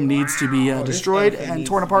 in the room needs to be destroyed elephant and needs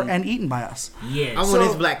torn to apart be- and eaten by us. Yes. I want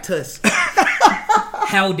his black tusk.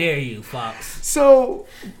 How dare you, Fox? So,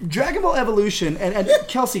 Dragon Ball Evolution, and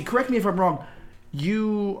Kelsey, correct me if I'm wrong.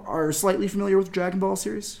 You are slightly familiar with the Dragon Ball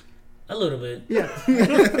series? A little bit. Yeah.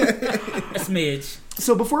 A smidge.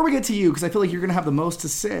 So before we get to you, because I feel like you're going to have the most to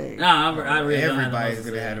say Nah, I really don't have Everybody's the most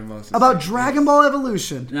to gonna say. have the most. about Dragon Ball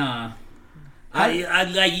Evolution. Nah. I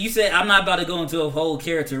like you said, I'm not about to go into a whole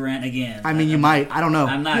character rant again. I mean, you might. I don't know.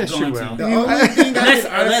 I'm not Yes, you going will. to. The only thing I Unless-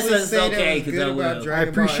 can honestly unless it's say okay, that 'cause was I good will. about I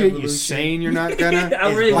Dragon Ball appreciate you Evolution. saying you're not gonna.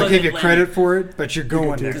 I really I'll wasn't give you planning. credit for it, but you're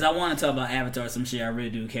going there. Because I want to talk about Avatar, some shit I really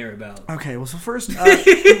do care about. Okay, well, so first,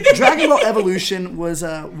 Dragon Ball Evolution was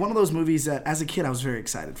one of those movies that, as a kid, I was very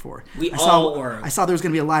excited for. We I all saw, were. I saw there was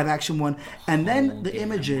going to be a live action one, and then Oh, the damn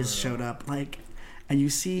images were. showed up, and you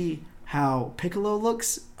see how Piccolo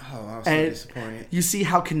looks. Oh, I was so And disappointed. you see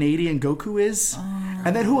how Canadian Goku is,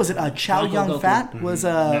 and then who was it? Chow Uncle Yun Goku. Fat was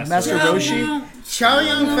Master Chow Roshi. Yun. Chow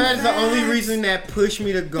Yun Fat is the only reason that pushed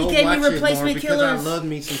me to go He gave me watch it more replacement because killers. I love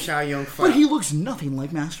me some Chow Yun Fat. But he looks nothing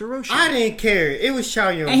like Master Roshi. I didn't care. It was Chow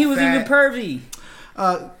Yun And he was Fat. even pervy.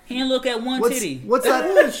 Uh, He didn't look at one titty. what's that?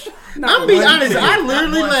 I'm being honest. I Not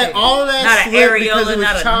literally one let titty. all that Not an slip because areola, it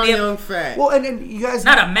not was a Chow nip. Yun Fat. Well, and you guys,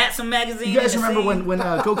 Not a Maxim magazine. you guys in the remember scene? when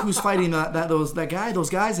Goku's fighting those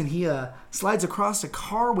guys, and he slides across a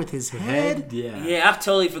car with his head. Yeah. Yeah, I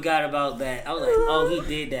totally forgot about that. I was like, oh, he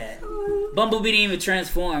did that. Bumblebee didn't even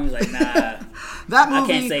transform. He was like, nah. That I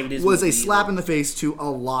can't save movie this was a movie slap either. in the face to a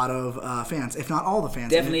lot of fans, if not all the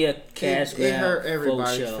fans. Definitely a cash grab. It hurt for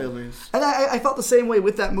everybody's show. feelings. And I felt the same way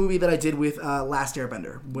with that movie that I did with Last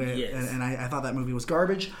Airbender. Yes. And I thought that movie was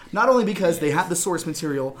garbage. Not only because they had the source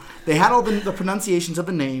material, they had all the pronunciations of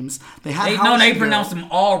the names. They had They pronounce them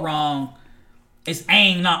all wrong. It's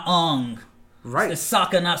Aang, not Ung. Right. It's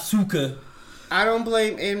Sokka, not Suka. I don't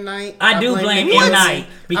blame M. Night. I do blame Nickelodeon. M. Night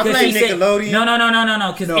because I blame he said Nickelodeon.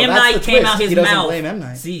 no. Because No, M. that's Night the came twist. out his He doesn't mouth. blame M.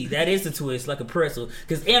 Night. See, that is the twist, like a pretzel.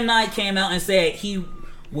 Because M. Night came out and said he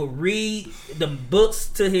would read the books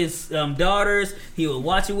to his daughters. He would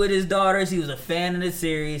watch it with his daughters. He was a fan of the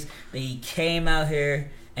series. Then he came out here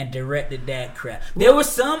and directed that crap. There were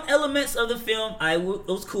some elements of the film I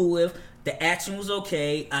was cool with. The action was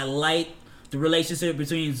okay. I liked the relationship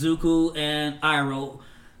between Zuko and Iroh.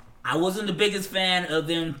 I wasn't the biggest fan of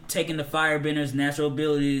them taking the firebender's natural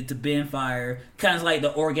ability to bend fire, kind of like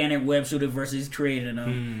the organic web shooter versus creating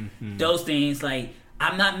them. Those things, like,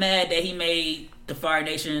 I'm not mad that he made the Fire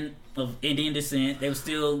Nation of Indian descent. They were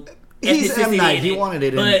still He's M. ethnicity Night. in He it. wanted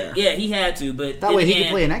it in but, there. yeah, he had to. But That then way he again,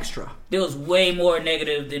 could play an extra. there was way more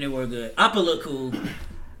negative than it were good. Appa looked cool.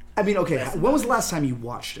 I mean, okay, when was the last time you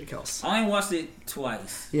watched it, Kels? I only watched it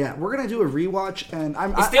twice. Yeah, we're going to do a rewatch, and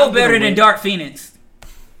It's still better than Dark Phoenix.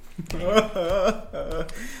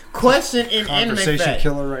 Question in anime Conversation fact.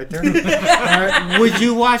 killer right there. Alright, would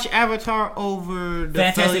you watch Avatar over the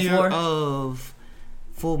Fantastic failure Four? of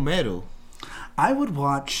Full Metal? I would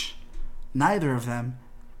watch neither of them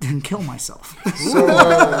and kill myself.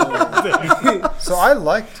 So I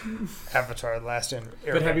liked Avatar: The Last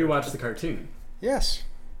Airbender. But have you watched the cartoon? Yes.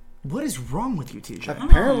 What is wrong with you, TJ?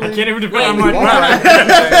 Apparently. I can't even Wait, defend wait, my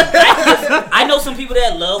I know some people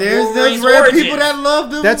that love There's Wolverine's rare origin. people that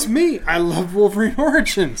love them. That's me. I love Wolverine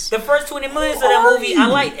Origins. The first 20 minutes of that movie, I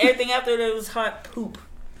liked everything after that was hot poop.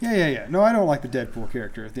 Yeah. No, I don't like the Deadpool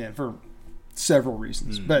character at the end for several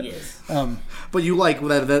reasons. But Yes. But you like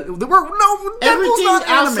that? Deadpool's everything not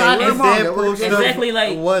anime. outside We're of manga. Deadpool stuff Exactly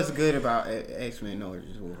like- was good about X-Men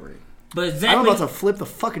Origins Wolverine. But I'm exactly, about to flip the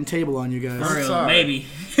fucking table on you guys. for real, sorry. maybe.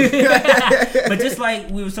 But just like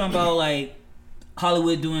we were talking about, like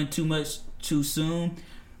Hollywood doing too much too soon.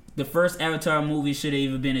 The first Avatar movie should have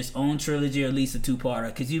even been its own trilogy or at least a two-parter,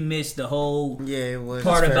 because you missed the whole Yeah, it was.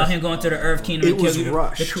 part That's about fair. him going to the Earth Kingdom. It and was killing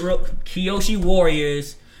rushed. The Kyoshi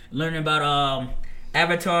warriors, learning about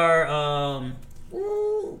Avatar.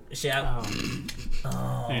 Shit,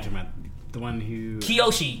 the one who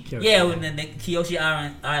Kyoshi. Kyoshi, Yeah, yeah. when the Kyoshi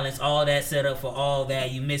Islands, all that set up for all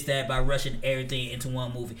that. You missed that by rushing everything into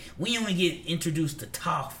one movie. We only get introduced to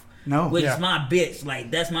Toph, No. which Yeah. is my bitch.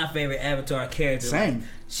 Like, that's my favorite Avatar character. Same. Like,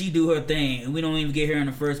 she do her thing, and we don't even get her in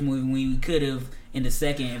the first movie when we could have in the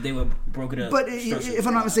second if they were broke it up. But if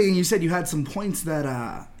I'm not mistaken, you said you had some points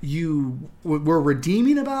that you were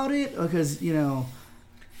redeeming about it because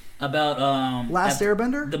about Last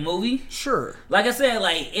Airbender. the movie. Sure. Like I said,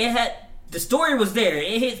 like it had the story was there.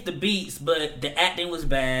 It hits the beats, but the acting was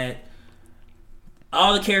bad.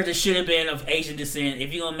 All the characters should have been of Asian descent.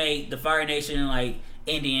 If you're gonna make the Fire Nation like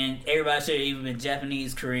Indian, everybody should have even been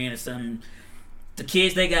Japanese, Korean, or something. The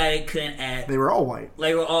kids they got it couldn't act. They were all white.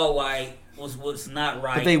 They were all white. Was not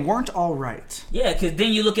right. But they weren't all right. Yeah, because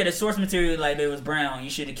then you look at the source material like they was brown. You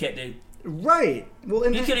should have kept it. Right. Well,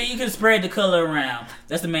 and You could spread the color around.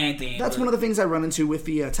 That's the main thing. that's one of the things I run into with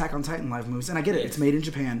the Attack on Titan live movies. And I get it. Yes. It's made in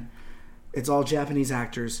Japan. It's all Japanese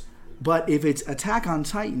actors. But if it's Attack on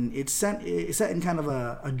Titan, it's set in kind of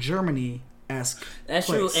a Germany-esque That's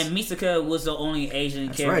place. true, and Misaka was the only Asian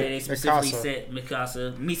character right. they specifically Mikasa. said.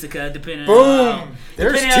 Mikasa, Misaka, depending Boom! on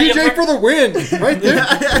There's depending on your TJ for the win, right there.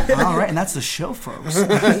 All right, and that's the show, folks.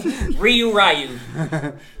 Ryu.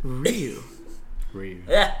 Ryu.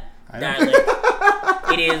 Yeah, dialect.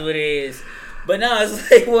 It is what it is. But no, it's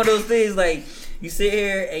like one of those things. Like you sit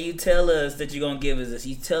here and you tell us that you're gonna give us this.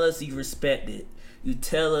 You tell us you respect it. You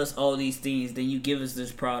tell us all these things. Then you give us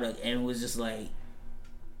this product, and it was just like,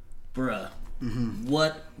 bruh,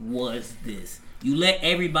 what was this? You let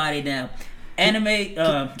everybody down.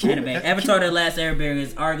 Avatar: The Last Airbender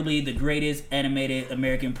is arguably the greatest animated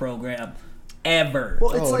American program ever.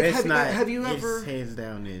 Well, it's like, that's have you it's ever... hands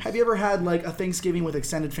down is. Have you ever had like a Thanksgiving with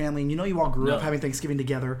extended family, and you all grew up No. having Thanksgiving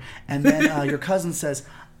together, and then your cousin says,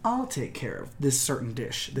 "I'll take care of this certain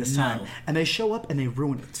dish this No. time," and they show up and they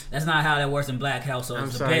ruin it. That's not how that works in black households. I'm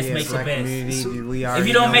The sorry, best yeah, makes the black best. community, we If already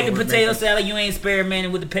you don't know make the what potato makes it- salad, you ain't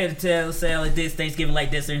experimenting with the potato salad this Thanksgiving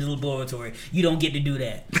like this in the laboratory. You don't get to do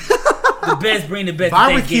that. The best bring the best to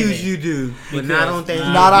barbecues Thanksgiving. you do, but not on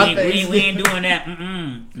Thanksgiving. Not on we ain't doing that.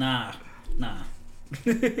 Nah.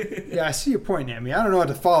 Yeah, I see your point, Nami. I don't know how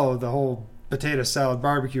to follow the whole potato salad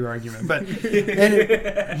barbecue argument, but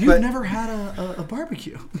You've never had a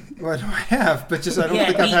barbecue. Well, I have, but just I don't Yeah,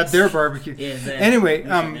 think I've had meats. their barbecue. Yeah, exactly. Anyway,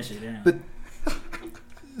 That shit down. but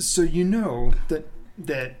so you know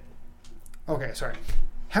that. Okay, sorry.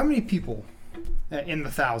 How many people in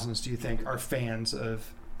the thousands do you think are fans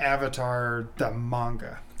of Avatar the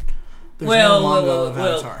manga? There's no manga of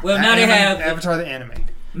well, Avatar. now they have Avatar the anime.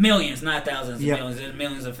 millions, not thousands, Yep. millions. There's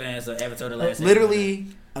millions of fans of Avatar: The Last Airbender. Literally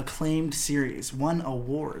acclaimed series, won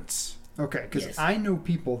awards. Okay, because Yes. I know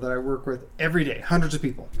people that I work with every day, hundreds of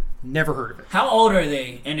people, never heard of it. How old are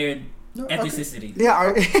they and their No, okay. ethnicity? Yeah,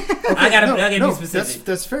 I gotta be specific.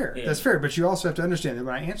 That's fair. Yeah. That's fair. But you also have to understand that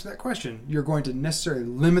when I answer that question, you're going to necessarily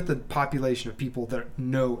limit the population of people that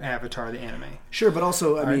know Avatar the anime. sure, but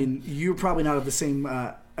also, I All right. mean, you're probably not of the same.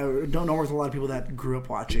 Don't know with a lot of people that grew up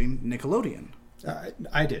watching Nickelodeon.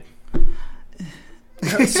 I did.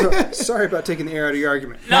 Sorry about taking the air out of your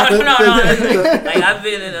argument. No. But- Like I've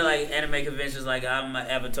been in like anime conventions. Like I'm an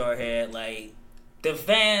Avatar head. Like the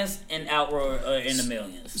fans in Outroar are in the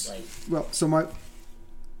millions. Like Well, so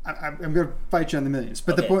I'm going to fight you on the millions,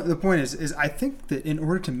 but Okay. the point is I think that in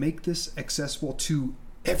order to make this accessible to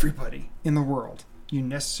everybody in the world, you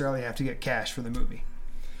necessarily have to get cash for the movie.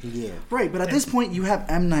 Yeah. Right, but at this point, you have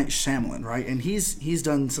M. Night Shyamalan, right? And he's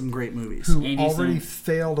done some great movies. Who Andy already Sam.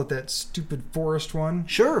 failed at that stupid forest one?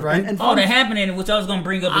 Sure, right? And oh, they're happening, which I was gonna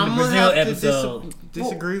bring up in I'm the gonna Brazil have to episode.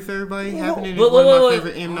 disagree with everybody. Well, Happening is But one of my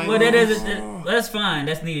favorite M. Night well, that movies. is that's fine.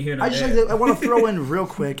 That's neither here nor I just there. I want to throw in real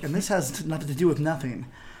quick, and this has nothing to do with nothing.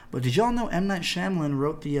 But did y'all know M. Night Shyamalan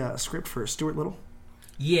wrote the script for Stuart Little?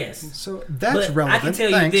 Yes. So that's But relevant. I can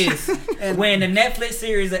tell Thanks. you this: And- when the Netflix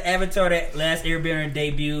series of Avatar: The Last Airbender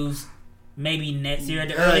debuts, maybe next year at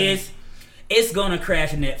the earliest, it's gonna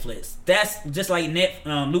crash Netflix. That's just like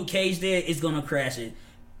Luke Cage did. It's gonna crash it.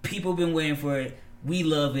 People been waiting for it. We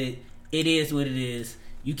love it. It is what it is.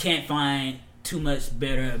 You can't find too much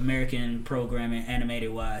better American programming,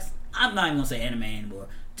 animated wise. I'm not even gonna say anime anymore.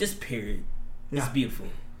 Just period. It's Yeah. beautiful.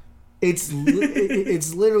 It's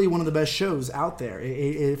it's literally one of the best shows out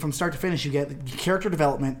there. From start to finish, you get character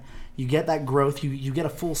development, you get that growth, you get a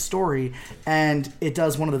full story, and it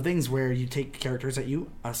does one of the things where you take characters that you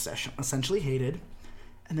essentially hated,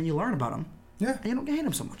 and then you learn about them, Yeah. and you don't hate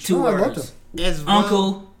them so much. Two Oh, I loved words. As well-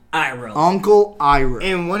 Uncle Iroh. Uncle Ira.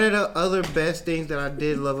 And one of the other best things that I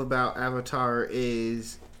did love about Avatar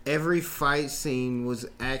is every fight scene was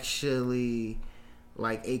actually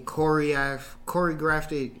like a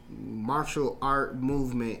choreographed martial art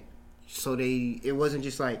movement. So it wasn't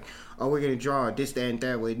just like, oh, we're gonna draw it this, that, and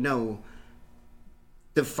that way. No.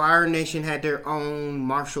 The Fire Nation had their own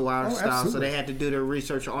martial arts style, absolutely. so they had to do their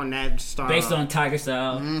research on that style. Based on Tiger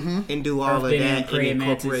Style, and do all of Earthbender, that and Praying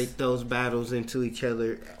Mantis. incorporate those battles into each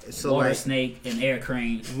other. So Water like Snake, and Air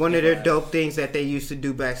Crane. one of their dope things that they used to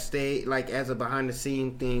do backstage, like as a behind the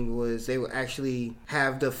scene thing, was they would actually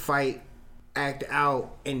have the fight act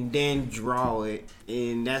out and then draw it,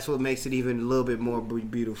 and that's what makes it even a little bit more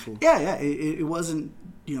beautiful. Yeah, it wasn't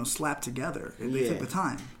slapped together. They Yeah. took the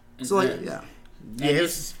time. So like, Exactly. yeah.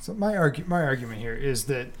 Yes, So my argument here is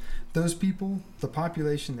that those people, the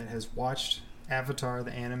population that has watched Avatar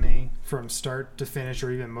the anime from start to finish, or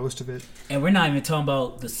even most of it, And we're not even talking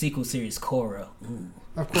about the sequel series Korra.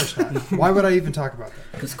 of course not. Why would I even talk about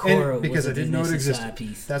that? Because Korra Because was I a didn't know it Disney existed. side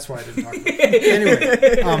piece. That's why I didn't talk about it.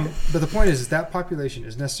 Anyway, but the point is that population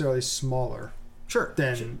is necessarily smaller Sure.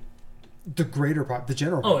 than the greater the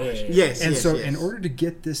general Oh, yeah, population. yeah. yes, And yes, so, yes. in order to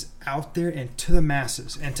get this out there and to the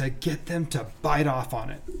masses, and to get them to bite off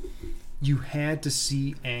on it, you had to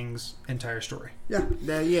see Aang's entire story. Yeah.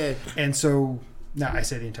 yeah, And so, now I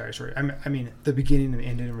say the entire story. I mean the beginning and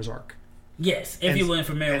ending of his arc. Yes, if And- you weren't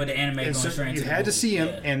familiar with the anime And going so straight into you the had to movie. see him,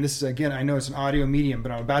 Yeah. and this is again. I know it's an audio medium,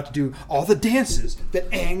 but I'm about to do all the dances that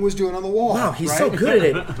Aang was doing on the wall. Wow, he's right? so good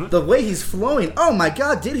at it. The way he's flowing. Oh my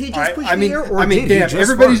God! Did he just push I mean, the air, or I mean, did damn! he just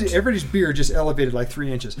Everybody's fart? everybody's beard just elevated like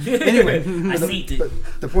 3 inches. Anyway, I seen it. but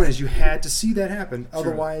the point is, you had to see that happen.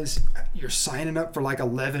 Otherwise, you're signing up for like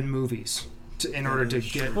 11 movies in order to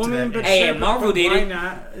get Well, to I mean, that. but Hey, shit, and Marvel but did why it.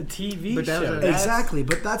 not a TV But that was show? a- That's- Exactly,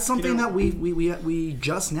 but that's something know- that we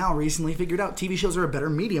just now recently figured out. TV shows are a better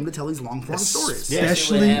medium to tell these long form stories. Yeah.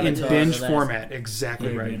 Especially in Avatar, binge The Last format.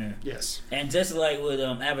 Exactly right. Airbender. Yes. And just like with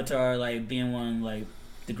Avatar, like being one like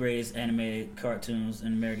the greatest animated cartoons in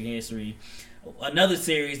American history, another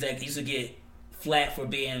series that used to get flat for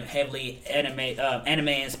being heavily anime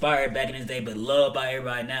inspired back in the day, but loved by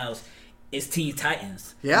everybody now is Teen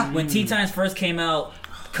Titans. Yeah. When Teen Titans first came out,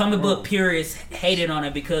 comic book purists hated on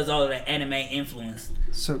it because all of the anime influence.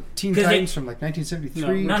 So Teen Titans from like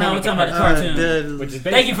 1973. No, I'm talking about the cartoon.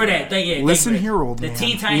 Thank you for that. Listen here, old man. The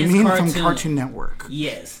Teen Titans cartoon. From Cartoon Network.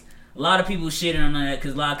 Yes. A lot of people shitting on that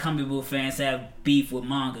because a lot of comic book fans have beef with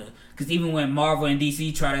manga. Because even when Marvel and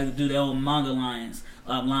DC try to do their own manga lines,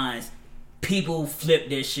 people flip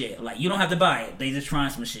their shit. Like, you don't have to buy it. They just trying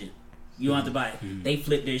some shit. You don't have to buy it. They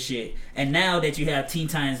flip their shit. And now that you have Teen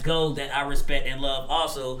Titans Go, that I respect and love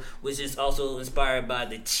also, which is also inspired by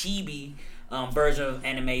the Chibi version of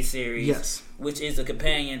anime series, yes, which is a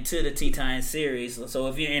companion to the Teen Titans series. So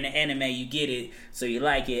if you're in the anime, you get it, so you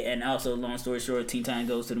like it. And also, long story short, Teen Titans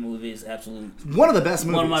Goes to the Movies is absolutely one of the best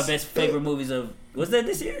movies. One of my best favorite movies of. Was that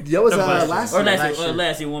this year? That was last year.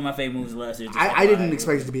 Last year. One of my favorite movies last year. I didn't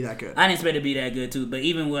expect it to be that good. I didn't expect it to be that good too. But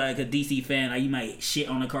even with like a DC fan, like you might shit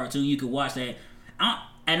on the cartoon, you could watch that.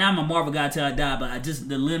 And I'm a Marvel guy till I die, but I just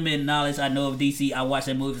the limited knowledge I know of DC, I watch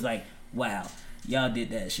that movie. It's like, wow, y'all did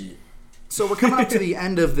that shit. So we're coming up to the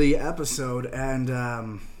end of the episode, and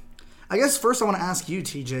I guess first I want to ask you,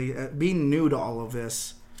 TJ, being new to all of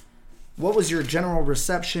this, what was your general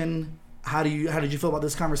reception? How did you feel about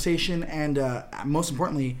this conversation? And most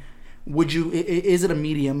importantly, is it a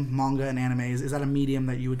medium, manga and anime? Is that a medium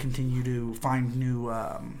that you would continue to find new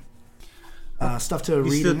stuff to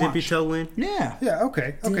read and watch? Dip your toe in? Yeah. Yeah,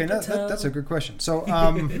 okay. That's a good question. So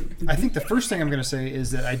I think the first thing I'm going to say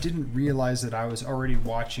is that I didn't realize that I was already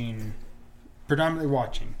predominantly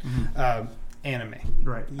watching anime.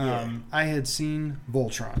 Right. I had seen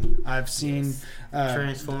Voltron. I've seen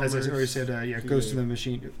Transformers. As I already said, Ghost of the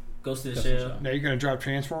Machine. Ghost of the Shell. Now you're going to drop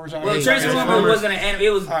Transformers on Well, it? Transformers wasn't an anime.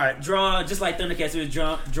 It was right. drawn, just like Thundercats. It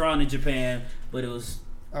was drawn in Japan, but it was...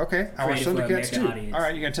 Okay, I watched Thundercats too. Audience. All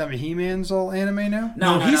right, you gonna tell me He-Man's all anime now?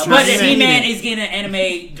 No. But He-Man is getting an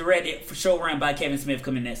anime directed for show run by Kevin Smith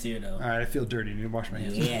coming next year, though. All right, I feel dirty. I need to wash my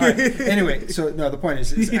hands. Yeah. All right. Anyway, so no, the point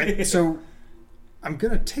is so I'm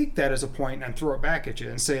gonna take that as a point and throw it back at you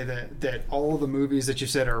and say that all of the movies that you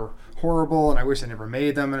said are horrible and I wish I never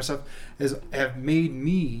made them and stuff have made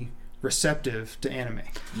me receptive to anime.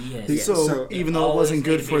 Yes. So even though it wasn't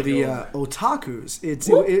good for the otakus,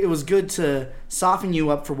 it was good to soften you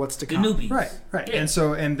up for what's to come. The newbies. Right.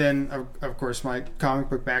 Yeah. And then of course my comic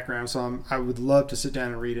book background, so I would love to sit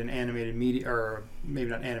down and read an animated media, or maybe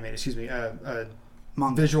not animated, excuse me,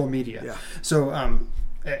 manga. Visual media. Yeah. So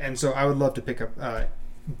and so I would love to pick up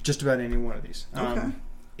just about any one of these.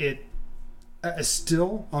 Okay.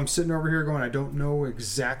 Still, I'm sitting over here going, I don't know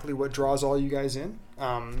exactly what draws all you guys in.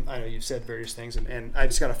 I know you've said various things, and I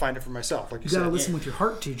just got to find it for myself. Like you got to said, listen with your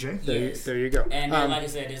heart, TJ. There you go. And like I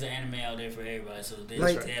said, there's an anime out there for everybody, so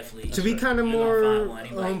there's definitely to be kind of more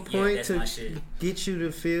on point to get you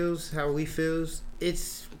to feels how we feels.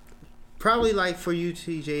 It's probably like for you,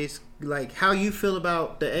 TJ. It's like how you feel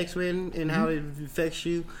about the X-Men and how it affects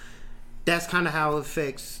you. That's kind of how it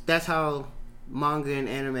affects. That's how manga and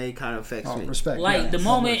anime kind of affects me. Respect. Like the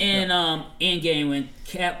moment in Endgame when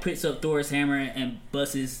Cap picks up Thor's hammer and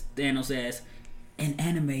busts Thanos' ass. In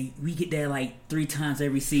anime, we get that like 3 times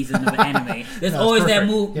every season of an anime. There's always that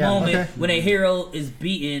moment when a hero is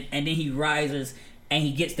beaten and then he rises and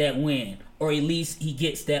he gets that win, or at least he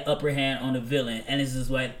gets that upper hand on the villain. And it's just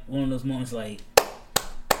like one of those moments like.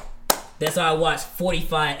 That's how I watched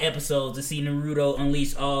 45 episodes to see Naruto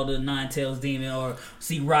unleash all the Nine-Tails demon, or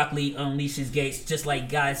see Rock Lee unleash his gates, just like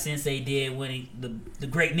Guy Sensei did when the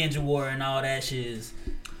Great Ninja War and all that shit is.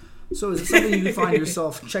 So is it something you find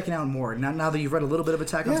yourself checking out more now that you've read a little bit of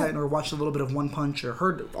Attack on Titan, or watched a little bit of One Punch, or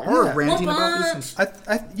heard ranting about this?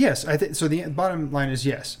 Yes, I think so. The bottom line is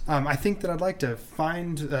yes. I think that I'd like to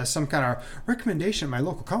find some kind of recommendation in my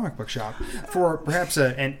local comic book shop for perhaps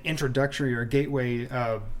an introductory or gateway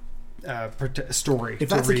story. If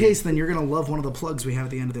that's the case, then you're going to love one of the plugs we have at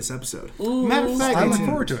the end of this episode. Matter of fact, I look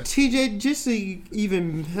forward to it. TJ, just to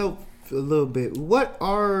even help a little bit, what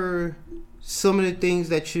are some of the things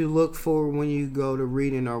that you look for when you go to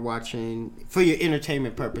reading or watching for your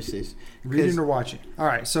entertainment purposes? Reading or watching. All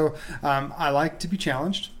right. So I like to be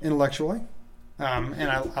challenged intellectually. And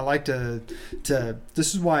I like to.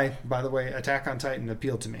 This is why, by the way, Attack on Titan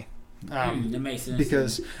appealed to me. That makes sense.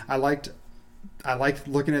 Because I liked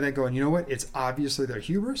looking at that going, you know what? It's obviously their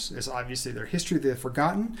hubris. It's obviously their history they've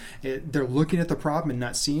forgotten. They're looking at the problem and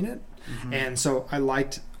not seeing it. Mm-hmm. And so I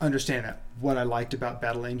liked understanding that. What I liked about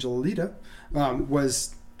Battle Angel Alita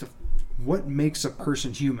was what makes a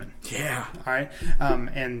person human. Yeah. All right.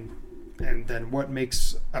 And then what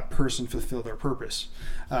makes a person fulfill their purpose.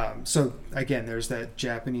 So again, there's that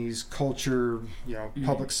Japanese culture,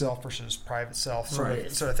 public self versus private self sort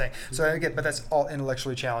of thing. So again, but that's all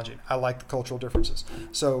intellectually challenging. I like the cultural differences.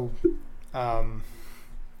 So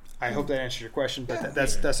I hope that answers your question, but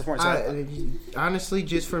that's the point. So Honestly,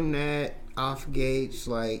 just from that off gates,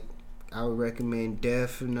 like I would recommend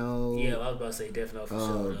Death Note. Yeah, I was about to say Death Note for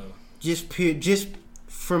sure. Though. Just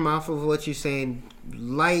from off of what you're saying,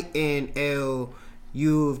 Light and L,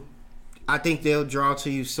 I think they'll draw to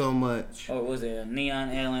you so much. Or was it Neon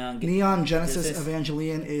Alien? Neon Genesis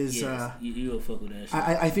Evangelion is. Yes, you'll fuck with that shit.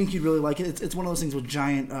 I think you'd really like it. It's one of those things with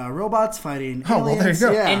giant robots fighting aliens. Oh, well, there you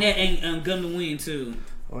go. Yeah. And Gundam Wing too.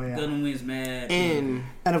 Oh yeah. Gundam Wing's mad. And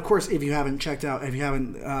of course, if you haven't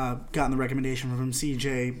gotten the recommendation from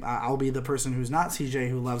CJ, I'll be the person who's not CJ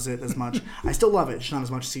who loves it as much. I still love it, just not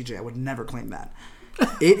as much as CJ. I would never claim that.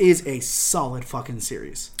 It is a solid fucking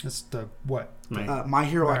series. that's the what? My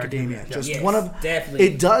Hero Academia. yeah. Just Yes, one of definitely.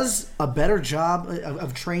 It does a better job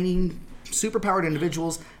of training superpowered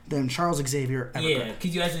individuals than Charles Xavier ever Yeah, could.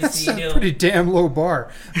 because you actually That's see a them. pretty damn low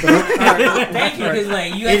bar. Thank you, because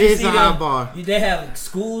like you It actually is see a high them. bar. They have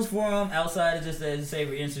schools for them outside of just the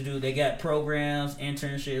Xavier Institute. They got programs,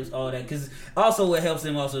 internships, all that. Because also what helps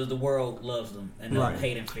them also is the world loves them and don't Right.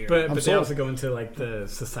 hate and fear. But they sold. also go into like the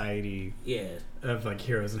society Yeah, of like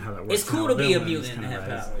heroes and how that works. it's cool and to how be a villains mutant and kinda have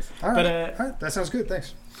rise. powers. All right. But, All right, that sounds good.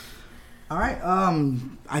 Thanks. All right.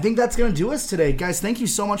 I think that's going to do us today. Guys, thank you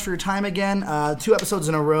so much for your time again. 2 episodes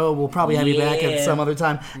in a row. We'll probably have you back at Yeah. some other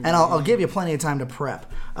time. And I'll give you plenty of time to prep.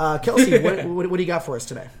 Kelsey, what do you got for us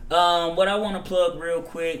today? What I want to plug real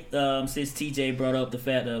quick, since TJ brought up the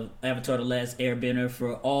fact of Avatar: The Last Airbender,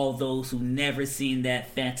 for all those who never seen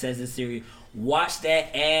that fantastic series, watch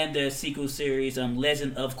that and the sequel series,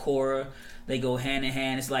 Legend of Korra. They go hand in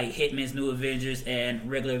hand. It's like Hitman's New Avengers and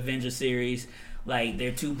regular Avengers series. Like,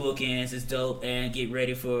 they're 2 bookends. It's dope. And get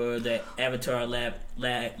ready for the Avatar live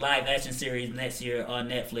action series next year on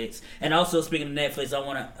Netflix. And also, speaking of Netflix, I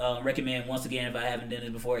want to recommend, once again, if I haven't done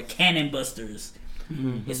it before, Cannon Busters.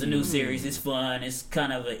 It's a new series. It's fun. It's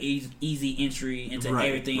kind of an easy entry into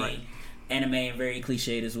everything anime and very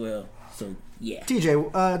cliched as well. So, yeah.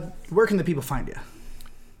 TJ, where can the people find you?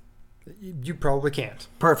 You probably can't.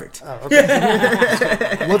 Perfect. Oh,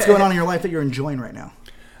 okay. What's going on in your life that you're enjoying right now?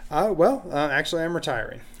 Actually, I'm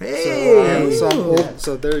retiring. Hey! So I'm old.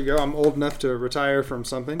 So there you go. I'm old enough to retire from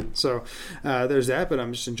something. So there's that. But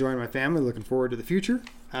I'm just enjoying my family. Looking forward to the future.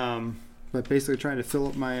 But basically trying to fill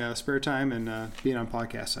up my spare time and being on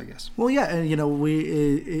podcasts, I guess. Well, yeah, and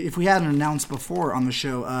if we hadn't announced before on the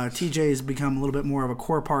show, TJ has become a little bit more of a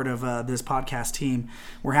core part of this podcast team.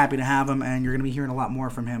 We're happy to have him, and you're going to be hearing a lot more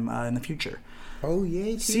from him in the future. oh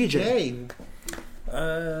yeah, TJ.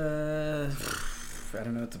 I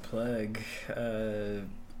don't know what to plug. I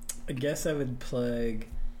guess I would plug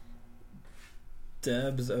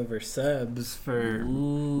dubs over subs for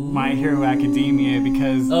My Hero Academia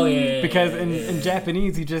because in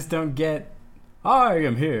Japanese you just don't get I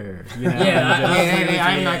am here. You know?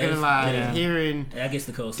 I'm not gonna lie. Yeah. Hearing I guess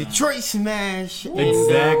the coast. Detroit Smash Exactly, is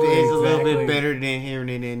a little exactly. bit better than hearing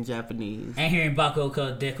it in Japanese. And hearing Bako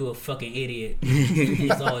call Deku a fucking idiot.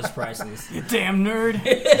 It's always priceless. You damn nerd.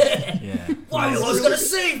 Yeah. Why was gonna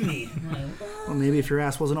save me? Well, maybe if your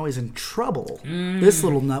ass wasn't always in trouble, this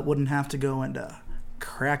little nut wouldn't have to go and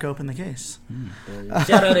crack open the case.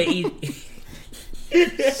 Shout out to E.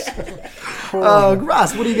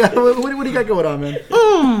 Ross, what do you got? What do you got going on, man?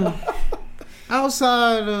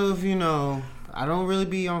 Outside of, I don't really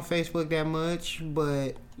be on Facebook that much,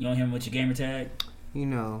 but, You don't hear him with your gamer tag?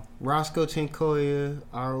 Roscoe Tenkoya,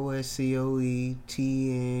 ROSCOE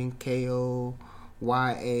TNKOYA.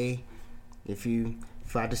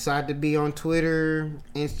 If I decide to be on Twitter,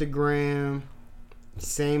 Instagram,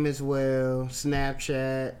 same as well,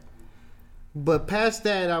 Snapchat. But past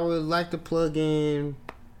that, I would like to plug in,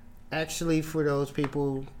 actually, for those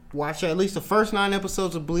people, watch at least the first 9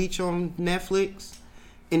 episodes of Bleach on Netflix,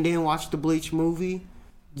 and then watch the Bleach movie,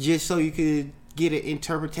 just so you could get an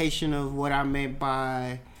interpretation of what I meant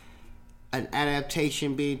by an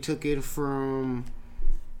adaptation being taken from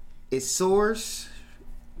its source,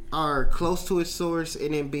 or close to its source,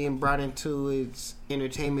 and then being brought into its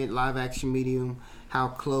entertainment live-action medium, how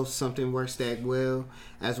close something works that well.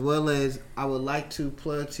 As well as, I would like to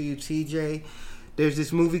plug to you, TJ, there's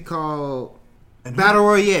this movie called Battle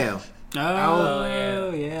Royale.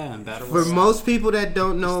 Oh yeah. Battle For most people that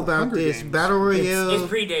don't know about Hunger this, Games. Battle Royale... It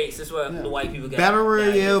predates. That's what the white people got. Battle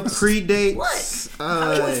Royale predates... What?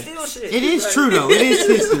 I can't steal shit. It is true, though. It is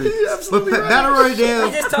history. But Battle Royale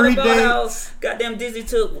I just talked about how predates... goddamn Disney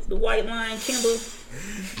took the white lion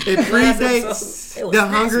Kimba. It predates It was the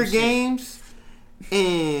Hunger snatching shit. Games,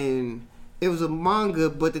 and it was a manga.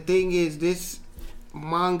 But the thing is, this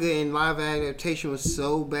manga and live adaptation was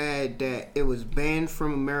so bad that it was banned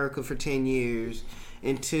from America for 10 years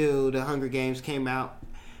until the Hunger Games came out.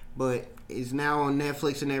 but it's now on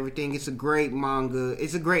Netflix and everything. It's a great manga.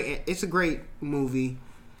 It's a great movie.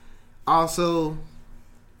 Also,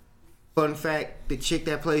 fun fact: the chick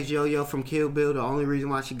that plays Yo-Yo from Kill Bill, the only reason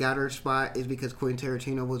why she got her spot is because Quentin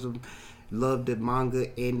Tarantino loved the manga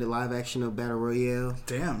and the live action of Battle Royale.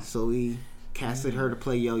 Damn. So he casted her to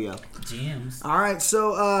play Yo-Yo. Gems. All right,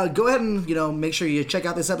 so go ahead and make sure you check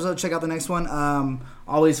out this episode. Check out the next one.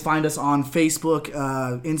 Always find us on Facebook,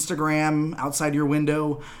 Instagram, Outside Your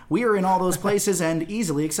Window. We are in all those places and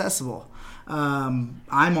easily accessible. I'm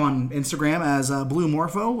on Instagram as Blue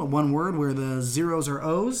Morpho, one word where the zeros are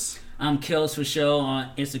O's. I'm Kels for Show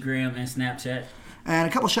on Instagram and Snapchat. And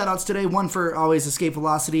a couple shout outs today. One for always Escape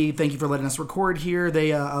Velocity. Thank you for letting us record here. They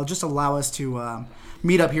just allow us to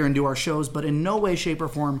meet up here and do our shows, but in no way, shape, or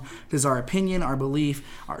form does our opinion, our belief,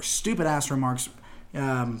 our stupid ass remarks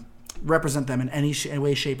represent them in any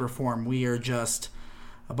way, shape, or form. We are just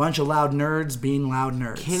a bunch of loud nerds being loud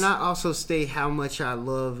nerds. Can I also state how much I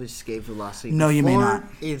love Escape Velocity? No, you may not.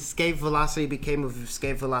 Escape Velocity became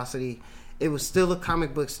Escape Velocity. It was still a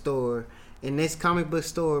comic book store, and this comic book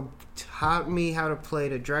store taught me how to play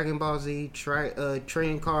the Dragon Ball Z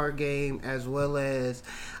trading card game, as well as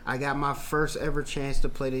I got my first ever chance to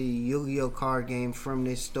play the Yu-Gi-Oh card game from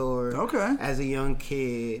this store. Okay. As a young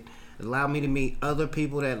kid. It allowed me to meet other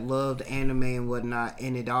people that loved anime and whatnot,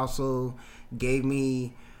 and it also gave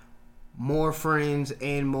me more friends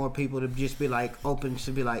and more people to just be like open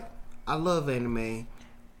to be like, I love anime.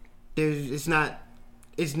 It's not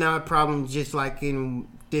a problem just like in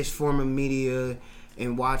this form of media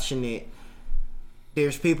and watching it.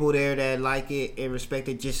 There's people there that like it and respect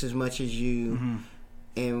it just as much as you. Mm-hmm.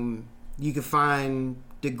 And you can find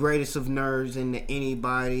the greatest of nerds in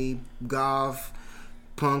anybody. Golf,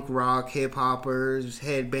 punk rock, hip hoppers,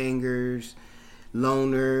 headbangers,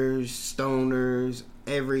 loners, stoners,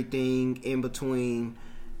 everything in between.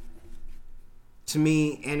 To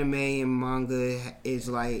me, anime and manga is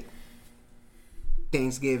like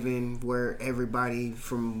Thanksgiving, where everybody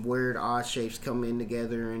from weird odd shapes come in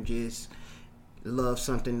together and just love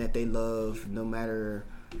something that they love, no matter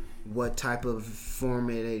what type of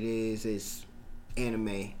format it is. It's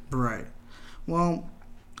anime. Right. Well,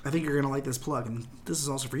 I think you're gonna like this plug, and this is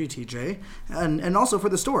also for you, TJ, and also for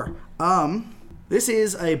the store. This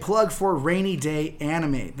is a plug for Rainy Day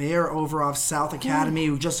Anime. They are over off South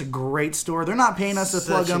Academy, just a great store. They're not paying us to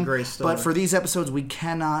plug them, but for these episodes, we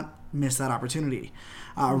cannot miss that opportunity.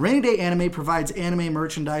 Rainy Day Anime provides anime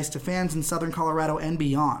merchandise to fans in Southern Colorado and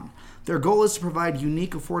beyond. Their goal is to provide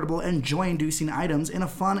unique, affordable, and joy-inducing items in a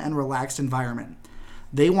fun and relaxed environment.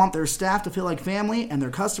 They want their staff to feel like family and their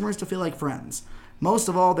customers to feel like friends. Most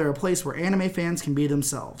of all, they're a place where anime fans can be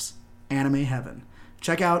themselves. Anime heaven.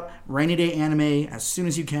 Check out Rainy Day Anime as soon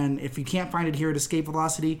as you can. If you can't find it here at Escape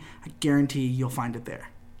Velocity, I guarantee you'll find it there.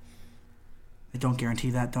 I don't guarantee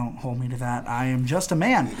that. Don't hold me to that. I am just a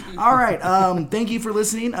man. All right. Thank you for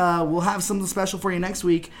listening. We'll have something special for you next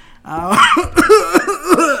week. Like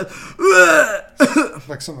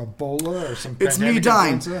some Ebola or some It's me pandemic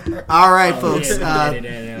dying. influenza? All right, folks.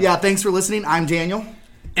 Yeah. Thanks for listening. I'm Daniel.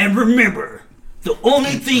 And remember, the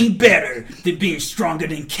only thing better than being stronger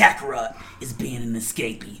than Kakarot is being an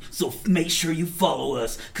escapee. So make sure you follow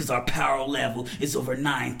us, because our power level is over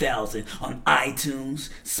 9,000 on iTunes,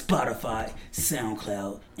 Spotify,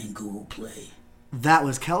 SoundCloud, and Google Play. That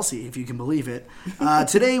was Kelsey, if you can believe it.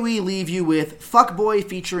 Today we leave you with Fuckboy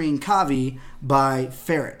featuring Kavi by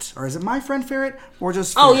Ferret. Or is it My Friend Ferret? Or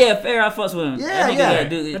just Ferret? Oh, yeah, Ferret, I fucks with him. Yeah. I I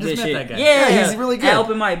just met shit. that guy. Yeah, he's really good. At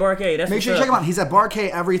Open Mic Barcade. That's Make sure you check him out. He's at Barcade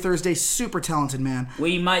every Thursday. Super talented, man. Well,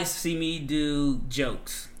 you might see me do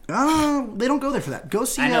jokes. They don't go there for that. Go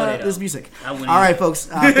see I know they his don't. music. I wouldn't All right, either. folks.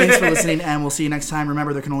 Thanks for listening, and we'll see you next time.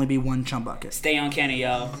 Remember, there can only be one chum bucket. Stay on Cannon,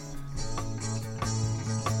 y'all.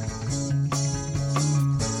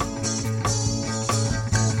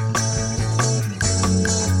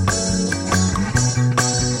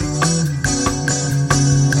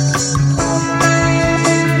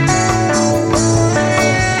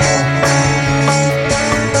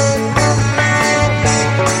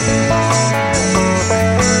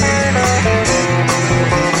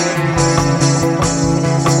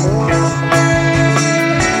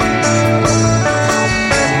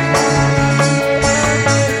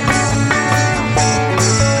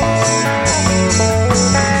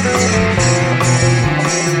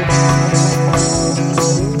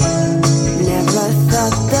 Never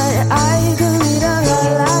thought that I could meet a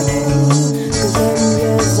girl like you, 'cause I'm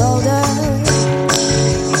years older.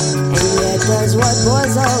 And yet that's what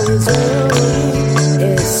boys always do,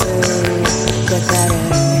 is say pathetic.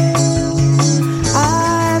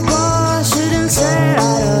 I push it and say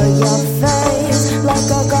out of your face like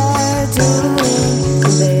a girl.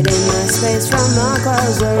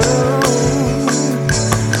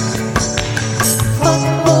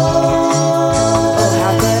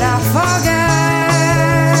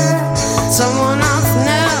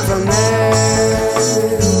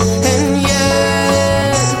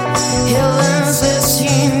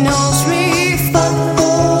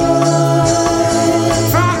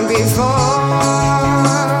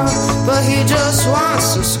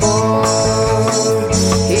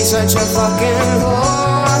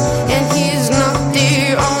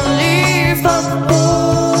 Could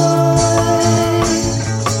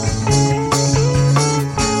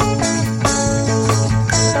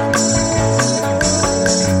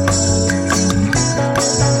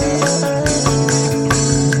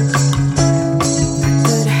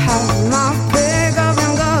have my pick up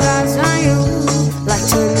and go out on you like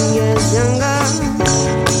 20 years younger.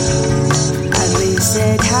 At least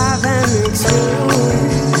it happened to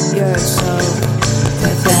you. You're so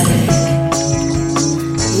pathetic.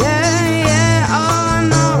 Yeah, yeah, oh, I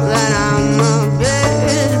know that I'm a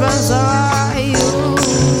bitch, but so are you.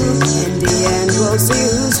 In the end, we'll see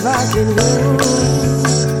who's fucking who.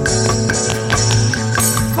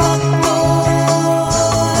 Oh,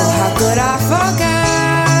 how could I forget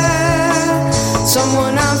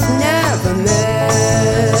someone I've never met?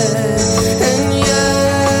 And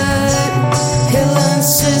yet, he'll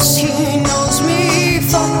insist he knows me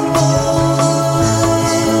from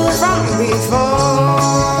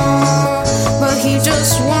before, but he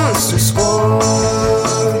just wants to score.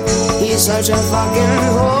 He's such a fucking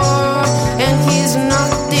whore, and he's not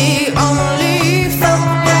the only fuck.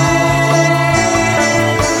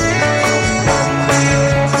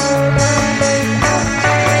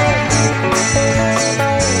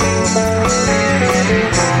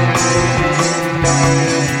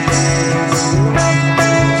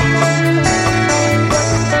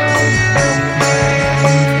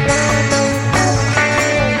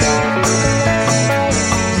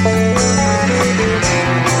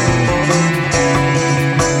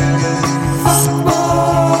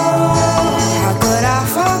 How could I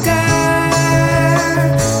forget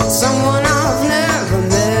someone I've never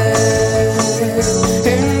met?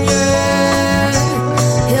 And yet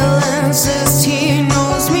he'll insist he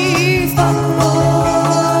knows me from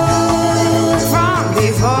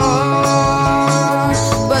before,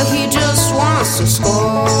 but he just wants to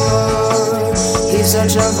score. He's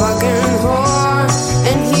such a fucking whore.